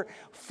us here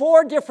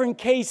 4 different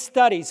case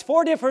studies,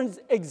 4 different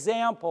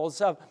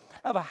examples of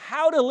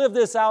how to live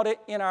this out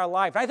in our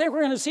life. I think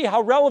we're going to see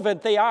how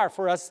relevant they are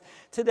for us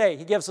today.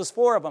 He gives us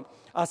 4 of them: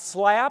 a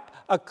slap,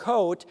 a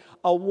coat,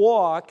 a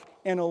walk,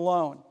 and a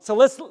loan. So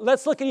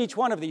let's look at each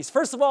one of these.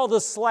 First of all, the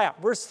slap,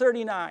 verse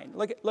 39.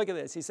 Look at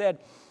this. He said,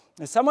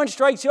 If someone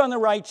strikes you on the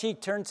right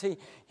cheek, turn to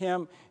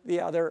him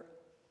the other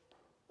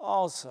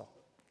also.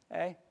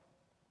 Okay?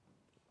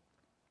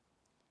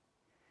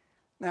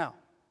 Now,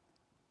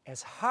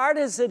 as hard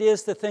as it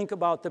is to think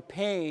about the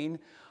pain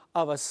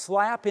of a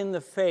slap in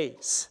the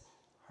face,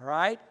 all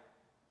right?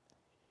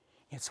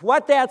 It's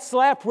what that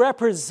slap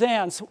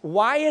represents,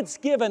 why it's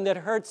given, that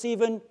hurts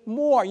even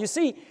more. You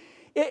see,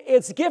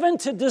 it's given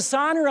to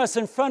dishonor us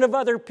in front of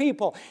other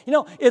people. You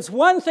know, it's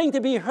one thing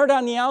to be hurt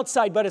on the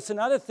outside, but it's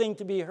another thing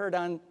to be hurt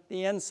on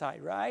the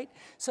inside, right?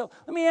 So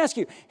let me ask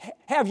you,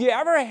 have you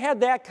ever had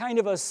that kind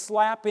of a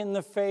slap in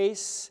the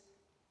face?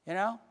 You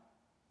know?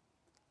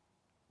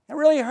 It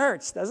really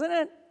hurts, doesn't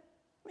it?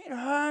 It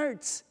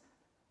hurts.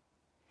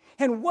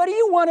 And what do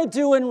you want to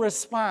do in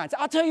response?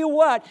 I'll tell you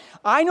what,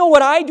 I know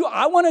what I do.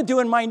 I want to do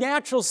in my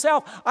natural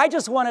self. I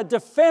just want to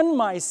defend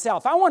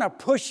myself. I want to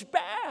push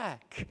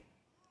back.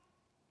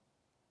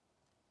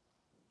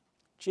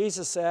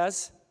 Jesus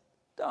says,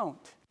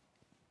 don't.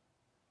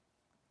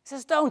 He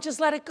says, don't,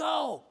 just let it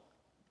go.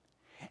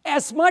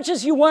 As much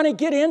as you want to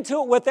get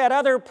into it with that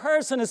other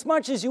person, as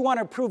much as you want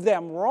to prove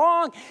them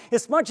wrong,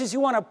 as much as you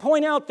want to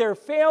point out their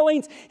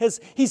failings,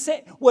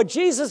 what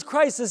Jesus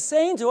Christ is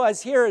saying to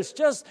us here is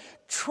just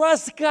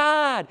trust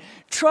God.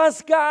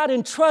 Trust God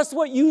and trust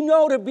what you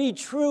know to be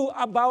true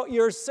about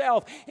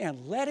yourself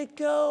and let it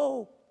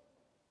go.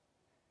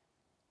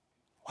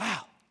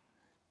 Wow.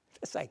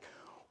 It's like,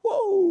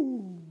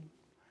 whoa.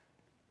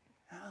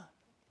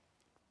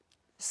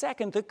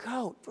 Second, the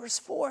coat, verse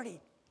 40.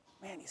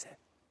 Man, he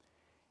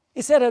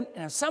said,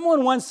 if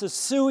someone wants to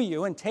sue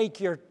you and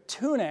take your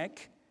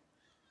tunic,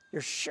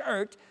 your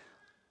shirt,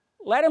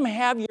 let him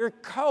have your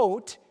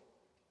coat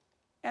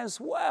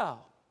as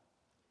well.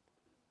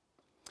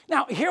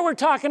 Now, here we're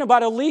talking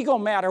about a legal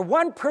matter,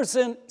 one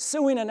person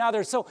suing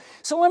another. So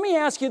let me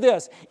ask you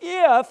this.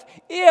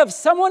 If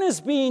someone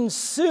is being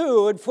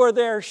sued for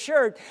their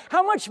shirt,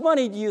 how much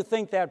money do you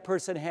think that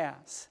person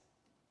has?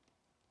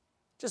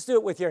 Just do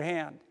it with your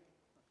hand.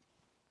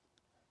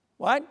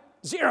 What?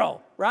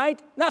 Zero, right?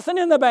 Nothing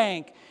in the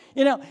bank.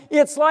 You know,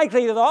 it's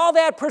likely that all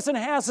that person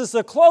has is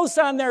the clothes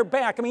on their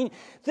back. I mean,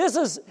 this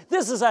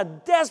is a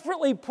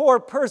desperately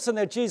poor person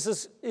that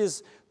Jesus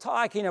is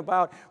talking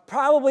about.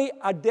 Probably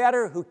a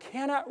debtor who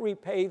cannot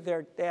repay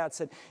their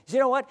debts. And you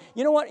know what?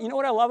 You know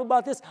what I love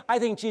about this? I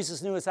think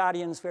Jesus knew his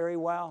audience very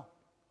well.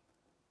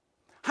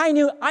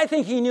 I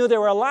think he knew there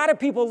were a lot of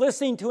people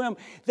listening to him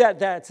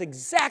that's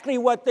exactly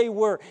what they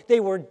were. They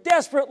were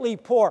desperately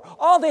poor.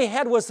 All they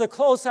had was the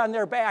clothes on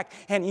their back.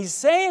 And he's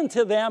saying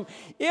to them,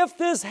 if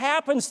this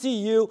happens to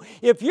you,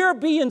 if you're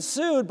being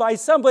sued by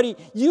somebody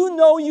you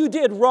know you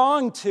did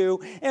wrong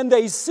to, and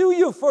they sue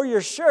you for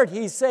your shirt,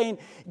 he's saying,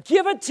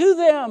 give it to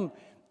them,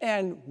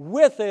 and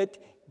with it,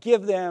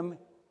 give them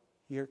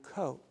your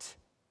coat.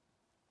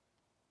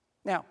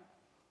 Now,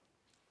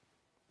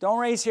 don't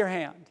raise your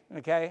hand,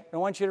 okay? I don't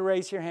want you to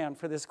raise your hand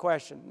for this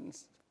question.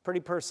 It's pretty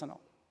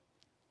personal.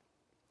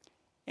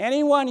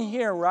 Anyone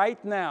here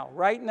right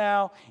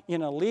now,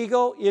 in a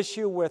legal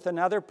issue with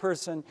another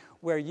person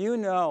where you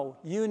know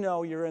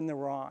you're in the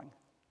wrong,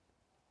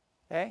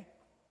 okay?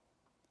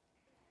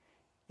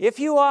 If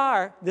you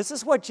are, this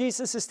is what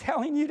Jesus is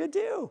telling you to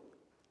do.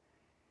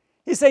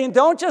 He's saying,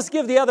 don't just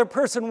give the other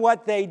person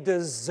what they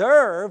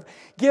deserve.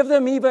 Give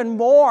them even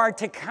more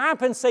to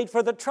compensate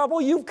for the trouble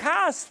you've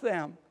caused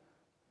them.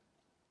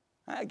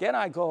 Again,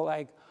 I go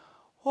like,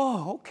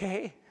 oh,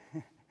 okay.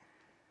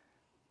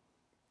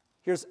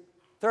 Here's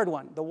third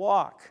one, the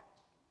walk.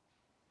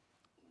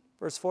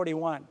 Verse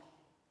 41.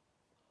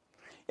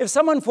 If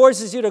someone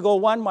forces you to go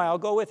 1 mile,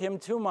 go with him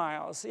 2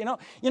 miles. You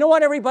know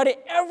what, everybody?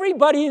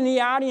 Everybody in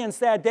the audience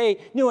that day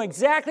knew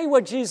exactly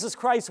what Jesus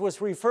Christ was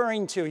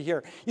referring to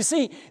here. You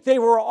see, they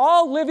were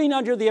all living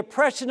under the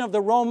oppression of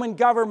the Roman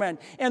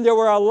government, and there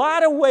were a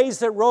lot of ways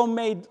that Rome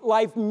made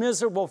life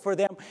miserable for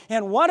them,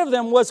 and one of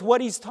them was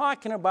what he's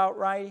talking about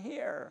right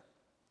here.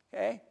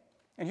 Okay?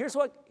 And here's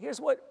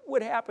what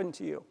would happen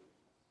to you.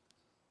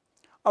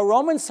 A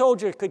Roman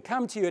soldier could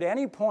come to you at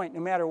any point,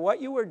 no matter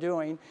what you were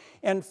doing,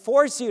 and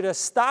force you to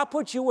stop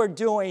what you were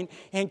doing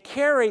and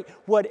carry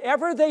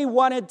whatever they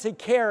wanted to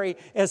carry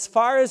as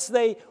far as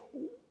they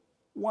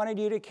wanted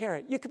you to carry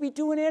it. You could be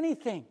doing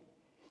anything.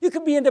 You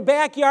could be in the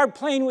backyard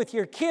playing with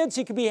your kids.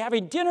 You could be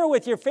having dinner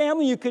with your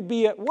family. You could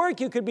be at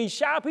work. You could be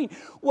shopping.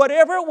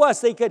 Whatever it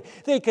was, they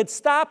could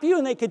stop you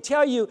and they could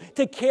tell you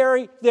to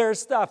carry their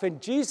stuff.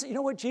 And Jesus, you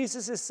know what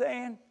Jesus is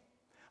saying?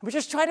 I mean,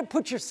 just try to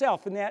put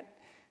yourself in that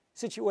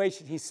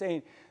situation. He's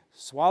saying,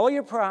 swallow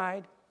your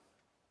pride,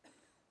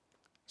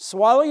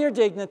 swallow your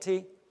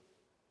dignity,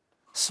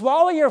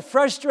 swallow your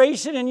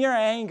frustration and your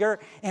anger,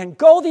 and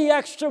go the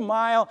extra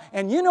mile.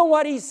 And you know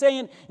what he's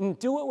saying? And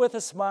do it with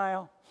a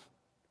smile.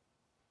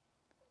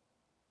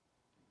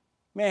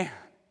 Man,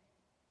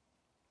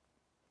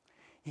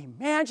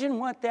 imagine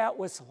what that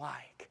was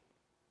like.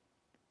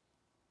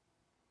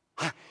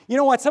 You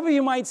know what? Some of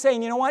you might say,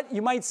 and you know what?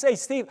 You might say,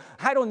 Steve,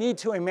 I don't need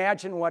to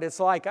imagine what it's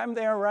like. I'm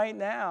there right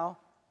now.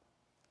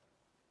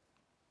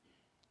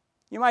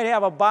 You might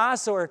have a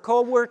boss or a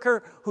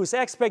coworker whose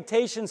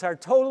expectations are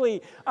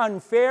totally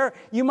unfair.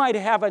 You might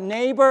have a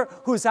neighbor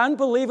who's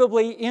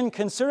unbelievably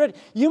inconsiderate.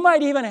 You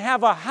might even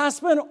have a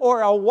husband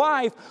or a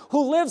wife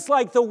who lives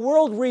like the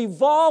world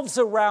revolves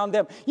around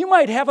them. You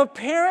might have a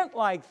parent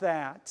like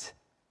that.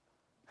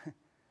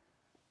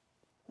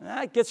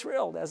 That gets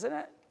real, doesn't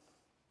it?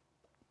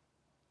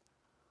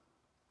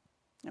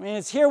 I mean,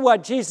 it's here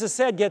what Jesus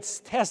said gets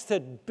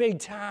tested big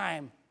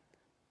time.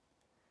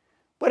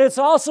 But it's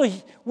also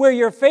where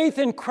your faith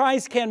in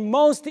Christ can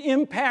most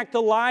impact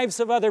the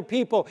lives of other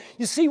people.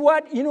 You see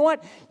what? You know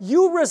what?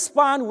 You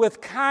respond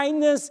with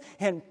kindness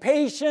and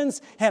patience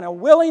and a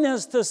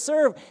willingness to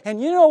serve.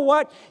 And you know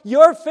what?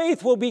 Your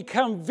faith will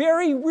become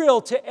very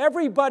real to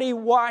everybody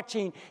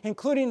watching,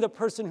 including the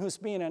person who's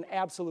being an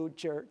absolute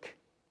jerk.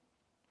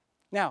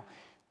 Now,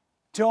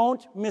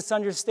 don't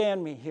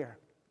misunderstand me here.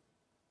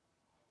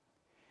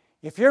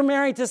 If you're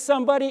married to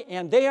somebody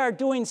and they are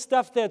doing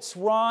stuff that's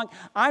wrong,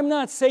 I'm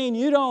not saying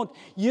you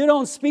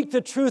don't speak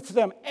the truth to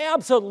them.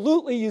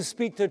 Absolutely you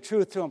speak the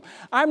truth to them.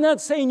 I'm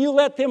not saying you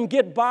let them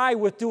get by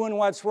with doing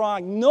what's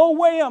wrong. No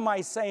way am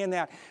I saying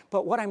that.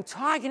 But what I'm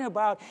talking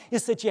about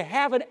is that you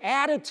have an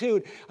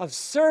attitude of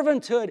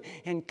servanthood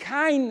and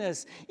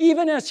kindness,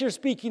 even as you're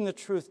speaking the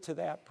truth to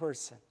that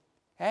person.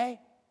 Hey?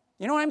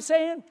 You know what I'm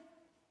saying?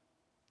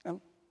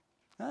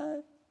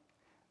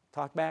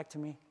 Talk back to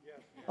me.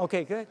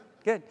 Okay, good.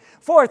 Good.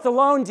 Fourth, the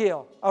loan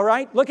deal. All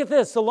right, look at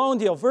this, the loan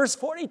deal. Verse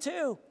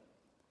 42.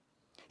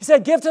 He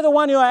said, give to the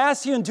one who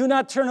asks you and do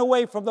not turn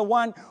away from the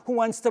one who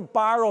wants to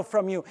borrow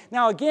from you.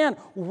 Now again,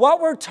 what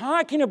we're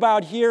talking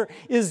about here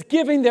is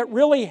giving that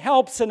really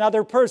helps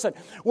another person.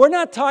 We're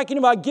not talking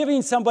about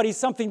giving somebody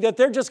something that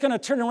they're just going to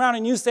turn around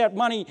and use that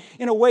money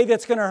in a way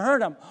that's going to hurt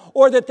them.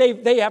 Or that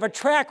they have a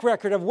track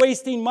record of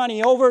wasting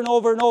money over and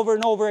over and over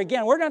and over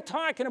again. We're not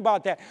talking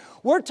about that.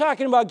 We're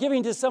talking about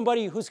giving to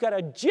somebody who's got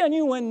a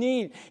genuine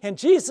need. And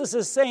Jesus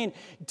is saying,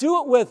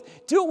 do it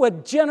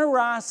with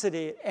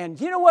generosity.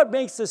 And you know what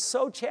makes this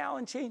so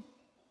challenging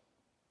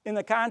in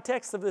the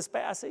context of this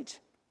passage?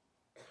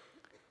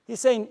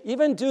 He's saying,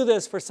 even do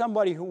this for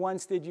somebody who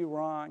once did you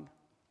wrong.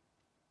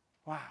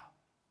 Wow.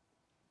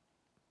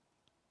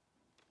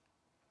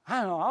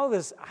 I don't know, all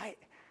this,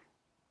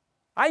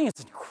 I think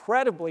it's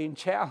incredibly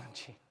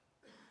challenging.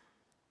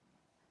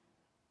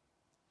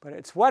 But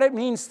it's what it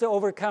means to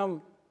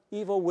overcome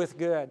evil with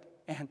good.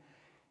 And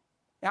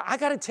now I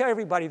got to tell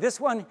everybody, this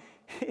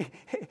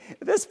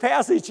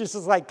passage just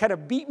is like kind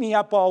of beat me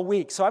up all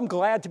week. So I'm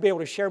glad to be able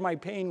to share my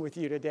pain with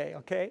you today,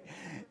 okay?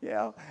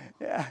 Yeah.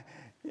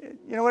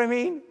 You know what I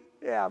mean?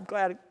 Yeah, I'm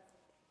glad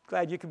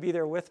you could be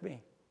there with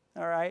me,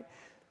 all right?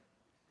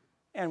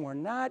 And we're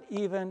not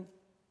even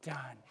done.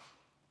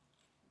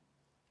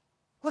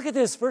 Look at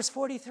this, verse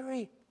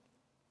 43.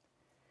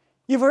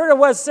 You've heard of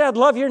what's said,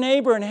 love your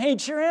neighbor and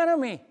hate your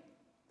enemy.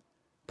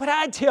 But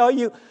I tell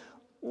you,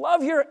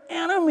 love your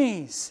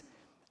enemies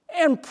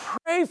and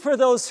pray for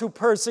those who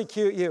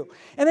persecute you.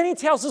 And then he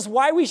tells us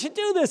why we should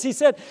do this. He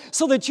said,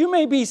 so that you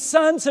may be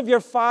sons of your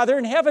Father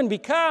in heaven,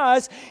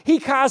 because he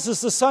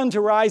causes the sun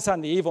to rise on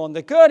the evil and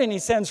the good, and he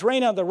sends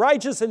rain on the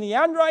righteous and the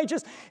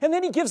unrighteous. And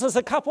then he gives us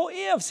a couple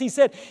ifs. He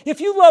said,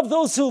 if you love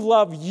those who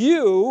love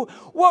you,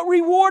 what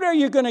reward are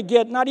you going to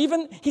get?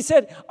 He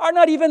said, are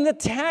not even the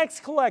tax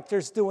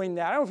collectors doing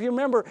that? I don't know if you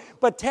remember,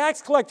 but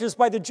tax collectors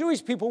by the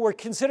Jewish people were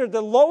considered the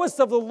lowest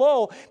of the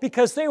low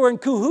because they were in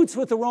cahoots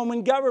with the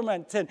Roman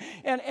government.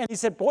 And he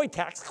said, boy,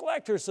 tax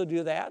collectors will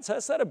do that, so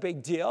that's not a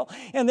big deal.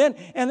 And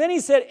then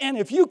he said, and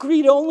if you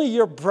greet only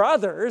your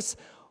brothers,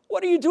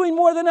 what are you doing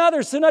more than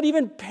others? So not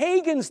even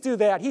pagans do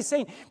that. He's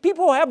saying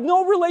people who have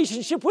no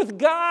relationship with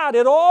God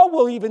at all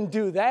will even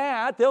do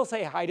that. They'll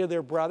say hi to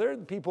their brother,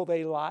 the people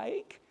they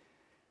like.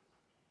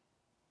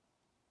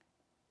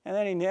 And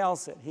then he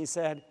nails it. He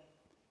said,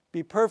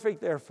 be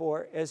perfect,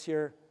 therefore, as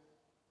your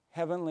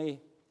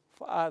heavenly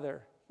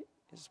Father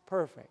is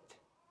perfect.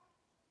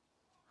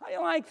 How do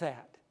you like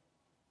that?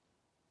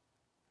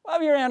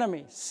 Love your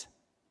enemies.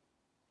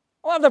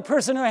 Love the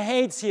person who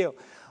hates you.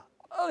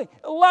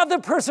 Love the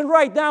person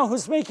right now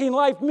who's making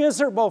life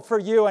miserable for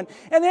you. And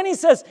then he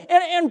says,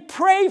 and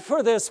pray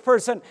for this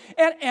person.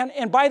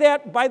 And by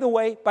the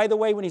way,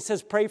 when he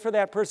says pray for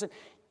that person,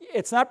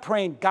 it's not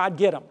praying, God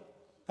get him.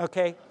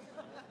 Okay?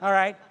 All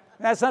right?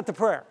 That's not the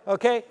prayer.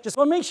 Okay? Just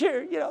want to make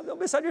sure, no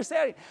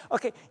misunderstanding.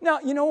 Okay. Now,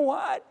 you know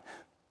what?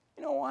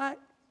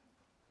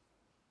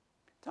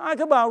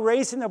 Talk about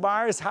raising the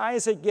bar as high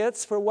as it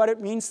gets for what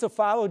it means to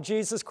follow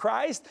Jesus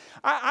Christ.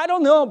 I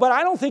don't know, but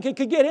I don't think it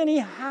could get any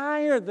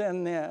higher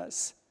than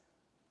this.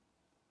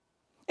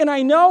 And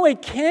I know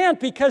it can't,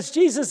 because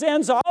Jesus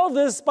ends all of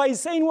this by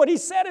saying what he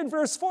said in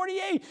verse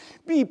 48.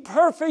 Be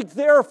perfect,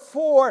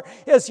 therefore,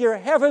 as your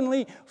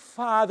heavenly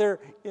Father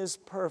is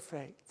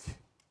perfect.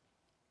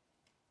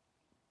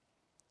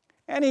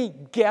 Any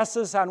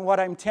guesses on what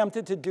I'm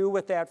tempted to do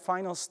with that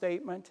final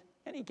statement?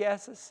 Any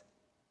guesses?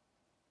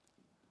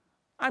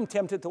 I'm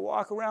tempted to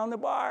walk around the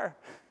bar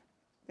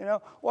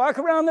Walk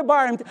around the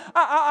bar.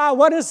 I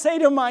want to say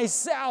to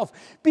myself,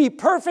 be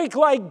perfect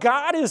like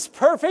God is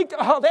perfect.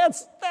 Oh,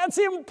 that's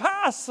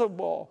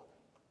impossible.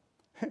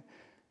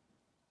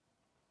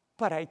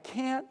 But I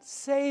can't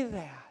say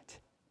that.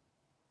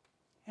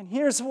 And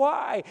here's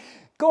why.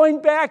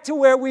 Going back to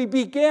where we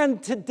began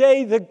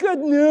today, the good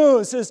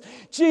news is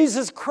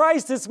Jesus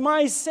Christ is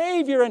my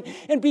Savior.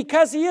 And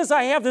because He is,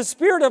 I have the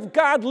Spirit of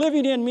God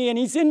living in me. And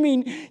He's in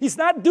me. He's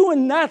not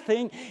doing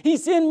nothing.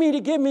 He's in me to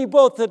give me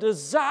both the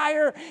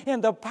desire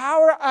and the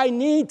power I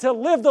need to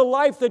live the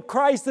life that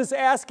Christ is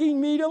asking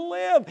me to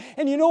live.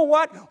 And you know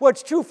what?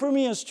 What's true for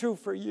me is true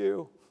for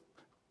you.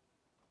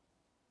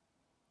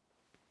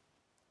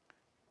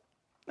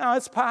 Now,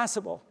 it's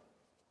possible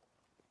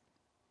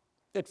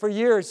that for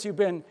years you've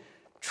been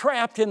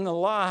trapped in the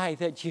lie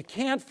that you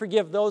can't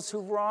forgive those who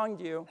wronged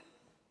you.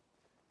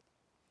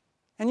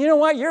 And you know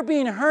what? You're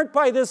being hurt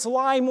by this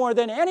lie more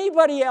than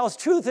anybody else.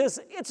 Truth is,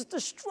 it's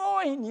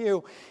destroying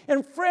you.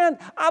 And friend,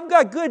 I've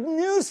got good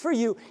news for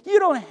you. You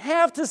don't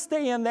have to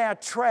stay in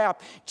that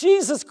trap.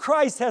 Jesus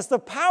Christ has the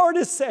power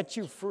to set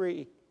you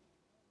free.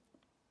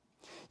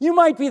 You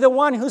might be the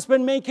one who's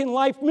been making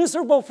life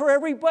miserable for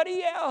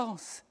everybody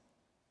else.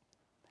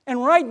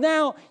 And right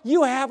now,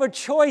 you have a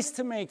choice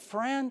to make,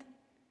 friend.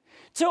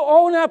 To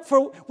own up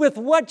with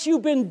what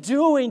you've been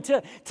doing,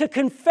 to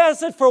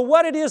confess it for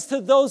what it is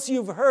to those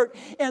you've hurt,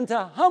 and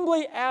to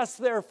humbly ask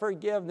their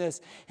forgiveness.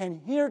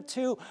 And here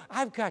too,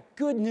 I've got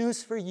good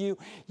news for you.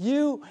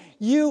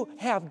 You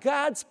have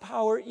God's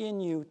power in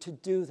you to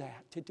do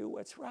that, to do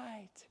what's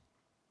right.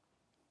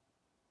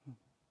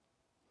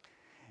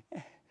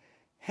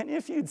 And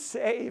if you'd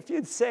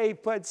say,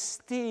 but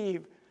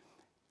Steve,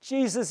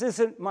 Jesus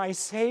isn't my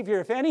Savior.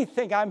 If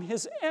anything, I'm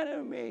His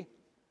enemy.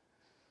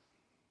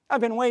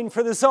 I've been waiting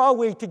for this all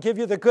week to give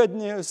you the good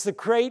news, the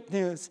great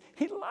news.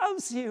 He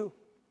loves you.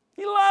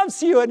 He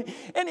loves you,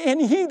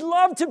 and He'd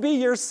love to be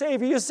your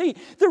Savior. You see,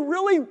 the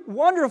really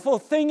wonderful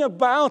thing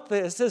about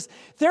this is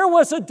there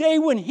was a day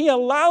when He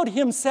allowed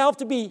Himself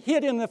to be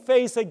hit in the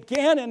face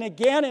again and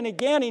again and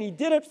again, and He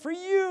did it for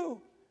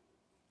you.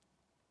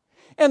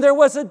 And there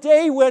was a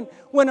day when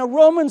a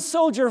Roman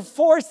soldier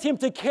forced Him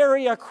to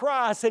carry a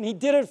cross, and He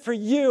did it for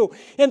you.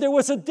 And there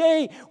was a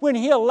day when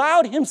He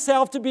allowed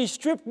Himself to be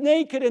stripped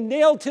naked and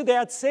nailed to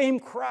that same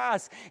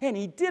cross, and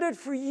He did it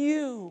for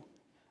you.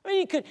 I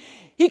mean,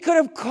 He could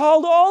have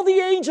called all the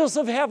angels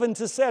of heaven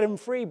to set Him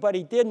free, but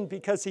He didn't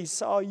because He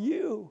saw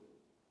you.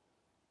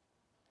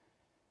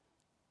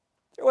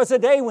 There was a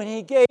day when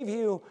He gave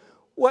you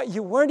what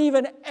you weren't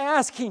even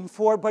asking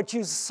for, but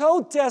you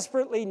so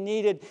desperately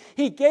needed.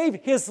 He gave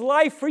His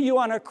life for you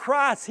on a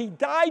cross. He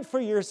died for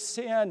your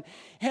sin.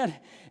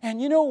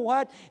 And you know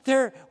what?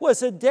 There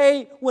was a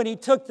day when He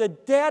took the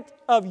debt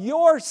of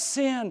your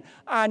sin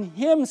on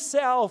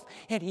Himself,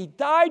 and He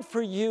died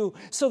for you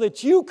so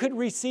that you could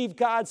receive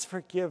God's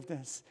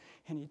forgiveness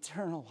and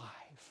eternal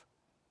life.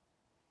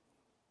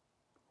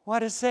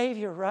 What a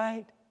Savior,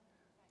 right?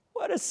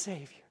 What a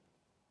Savior.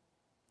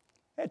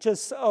 It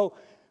just so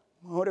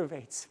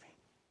motivates me.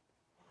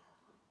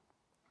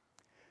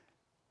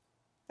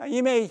 Now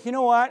you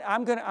know what?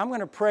 I'm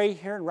gonna pray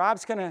here, and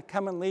Rob's gonna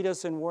come and lead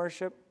us in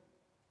worship.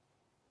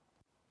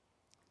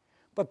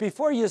 But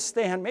before you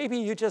stand, maybe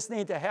you just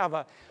need to have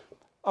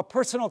a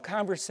personal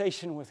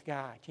conversation with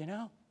God,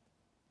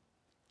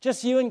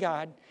 Just you and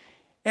God.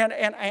 And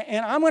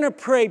I'm gonna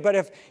pray,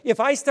 but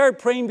if I start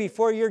praying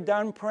before you're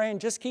done praying,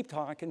 just keep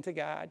talking to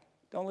God.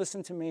 Don't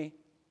listen to me.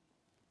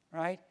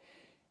 Right?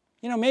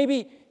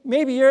 Maybe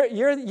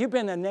you've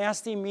been a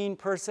nasty, mean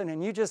person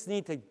and you just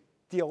need to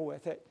deal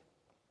with it.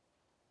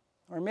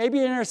 Or maybe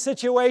you're in a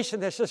situation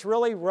that's just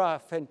really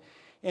rough and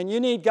you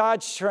need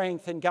God's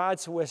strength and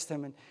God's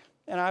wisdom.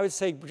 And I would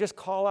say just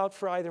call out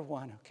for either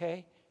one,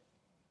 okay?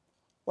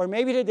 Or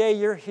maybe today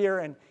you're here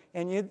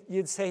and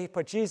you'd say,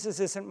 but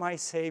Jesus isn't my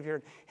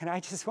Savior. And I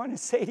just want to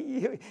say to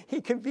you, He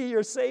can be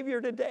your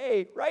Savior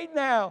today, right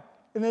now.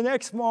 In the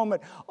next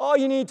moment, all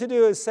you need to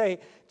do is say,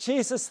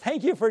 Jesus,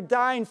 thank you for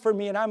dying for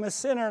me, and I'm a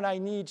sinner and I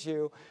need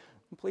you.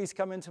 Please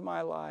come into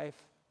my life.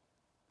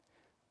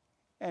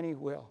 And He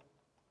will.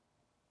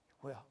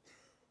 He will.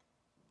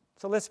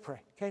 So let's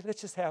pray, okay?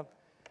 Let's just have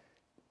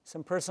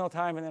some personal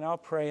time, and then I'll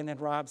pray, and then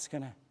Rob's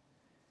going to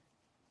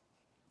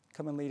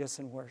come and lead us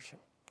in worship.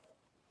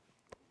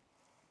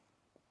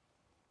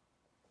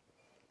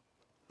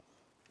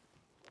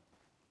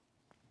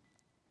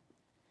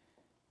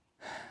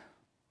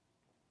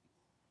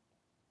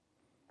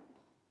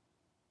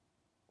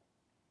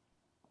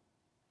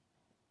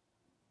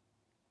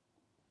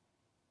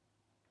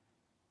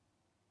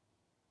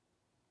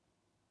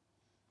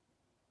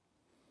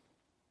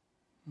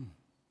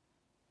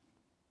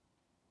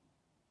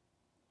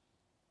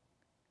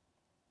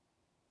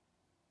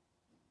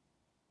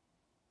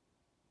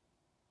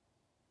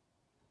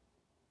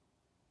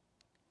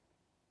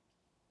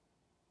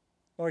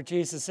 Lord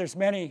Jesus, there's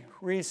many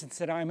reasons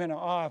that I'm in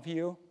awe of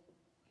you.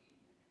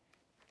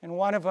 And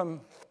one of them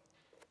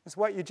is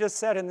what you just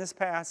said in this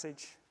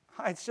passage.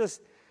 It's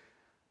just,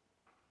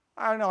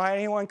 I don't know how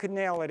anyone could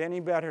nail it any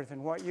better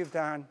than what you've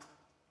done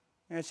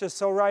And it's just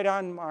so right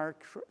on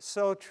mark,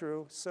 so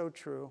true, so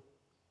true.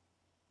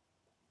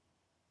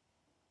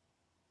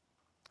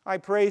 I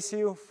praise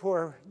you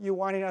for you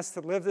wanting us to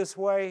live this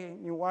way,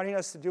 and you wanting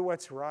us to do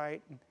what's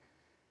right. And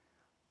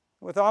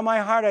with all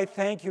my heart, I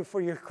thank you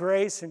for your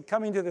grace and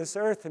coming to this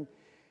earth and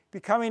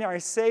becoming our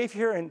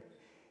Savior and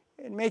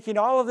making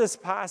all of this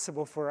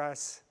possible for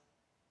us.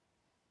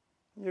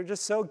 You're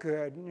just so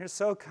good, and you're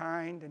so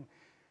kind,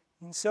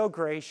 and so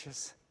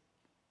gracious.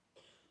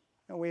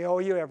 And we owe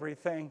you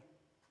everything.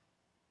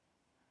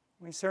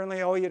 We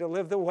certainly owe you to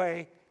live the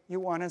way you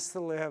want us to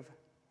live.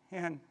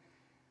 And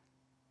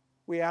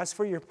we ask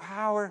for your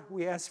power,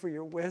 we ask for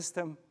your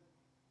wisdom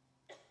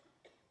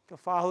to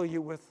follow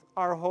you with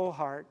our whole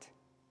heart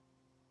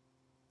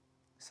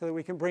so that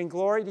we can bring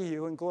glory to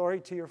you and glory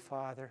to your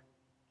Father.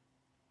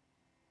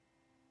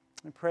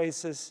 And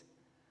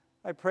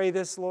I pray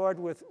this, Lord,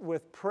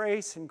 with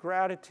praise and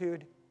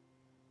gratitude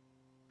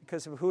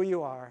because of who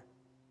you are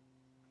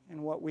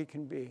and what we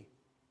can be.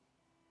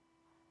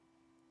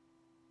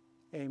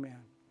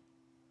 Amen.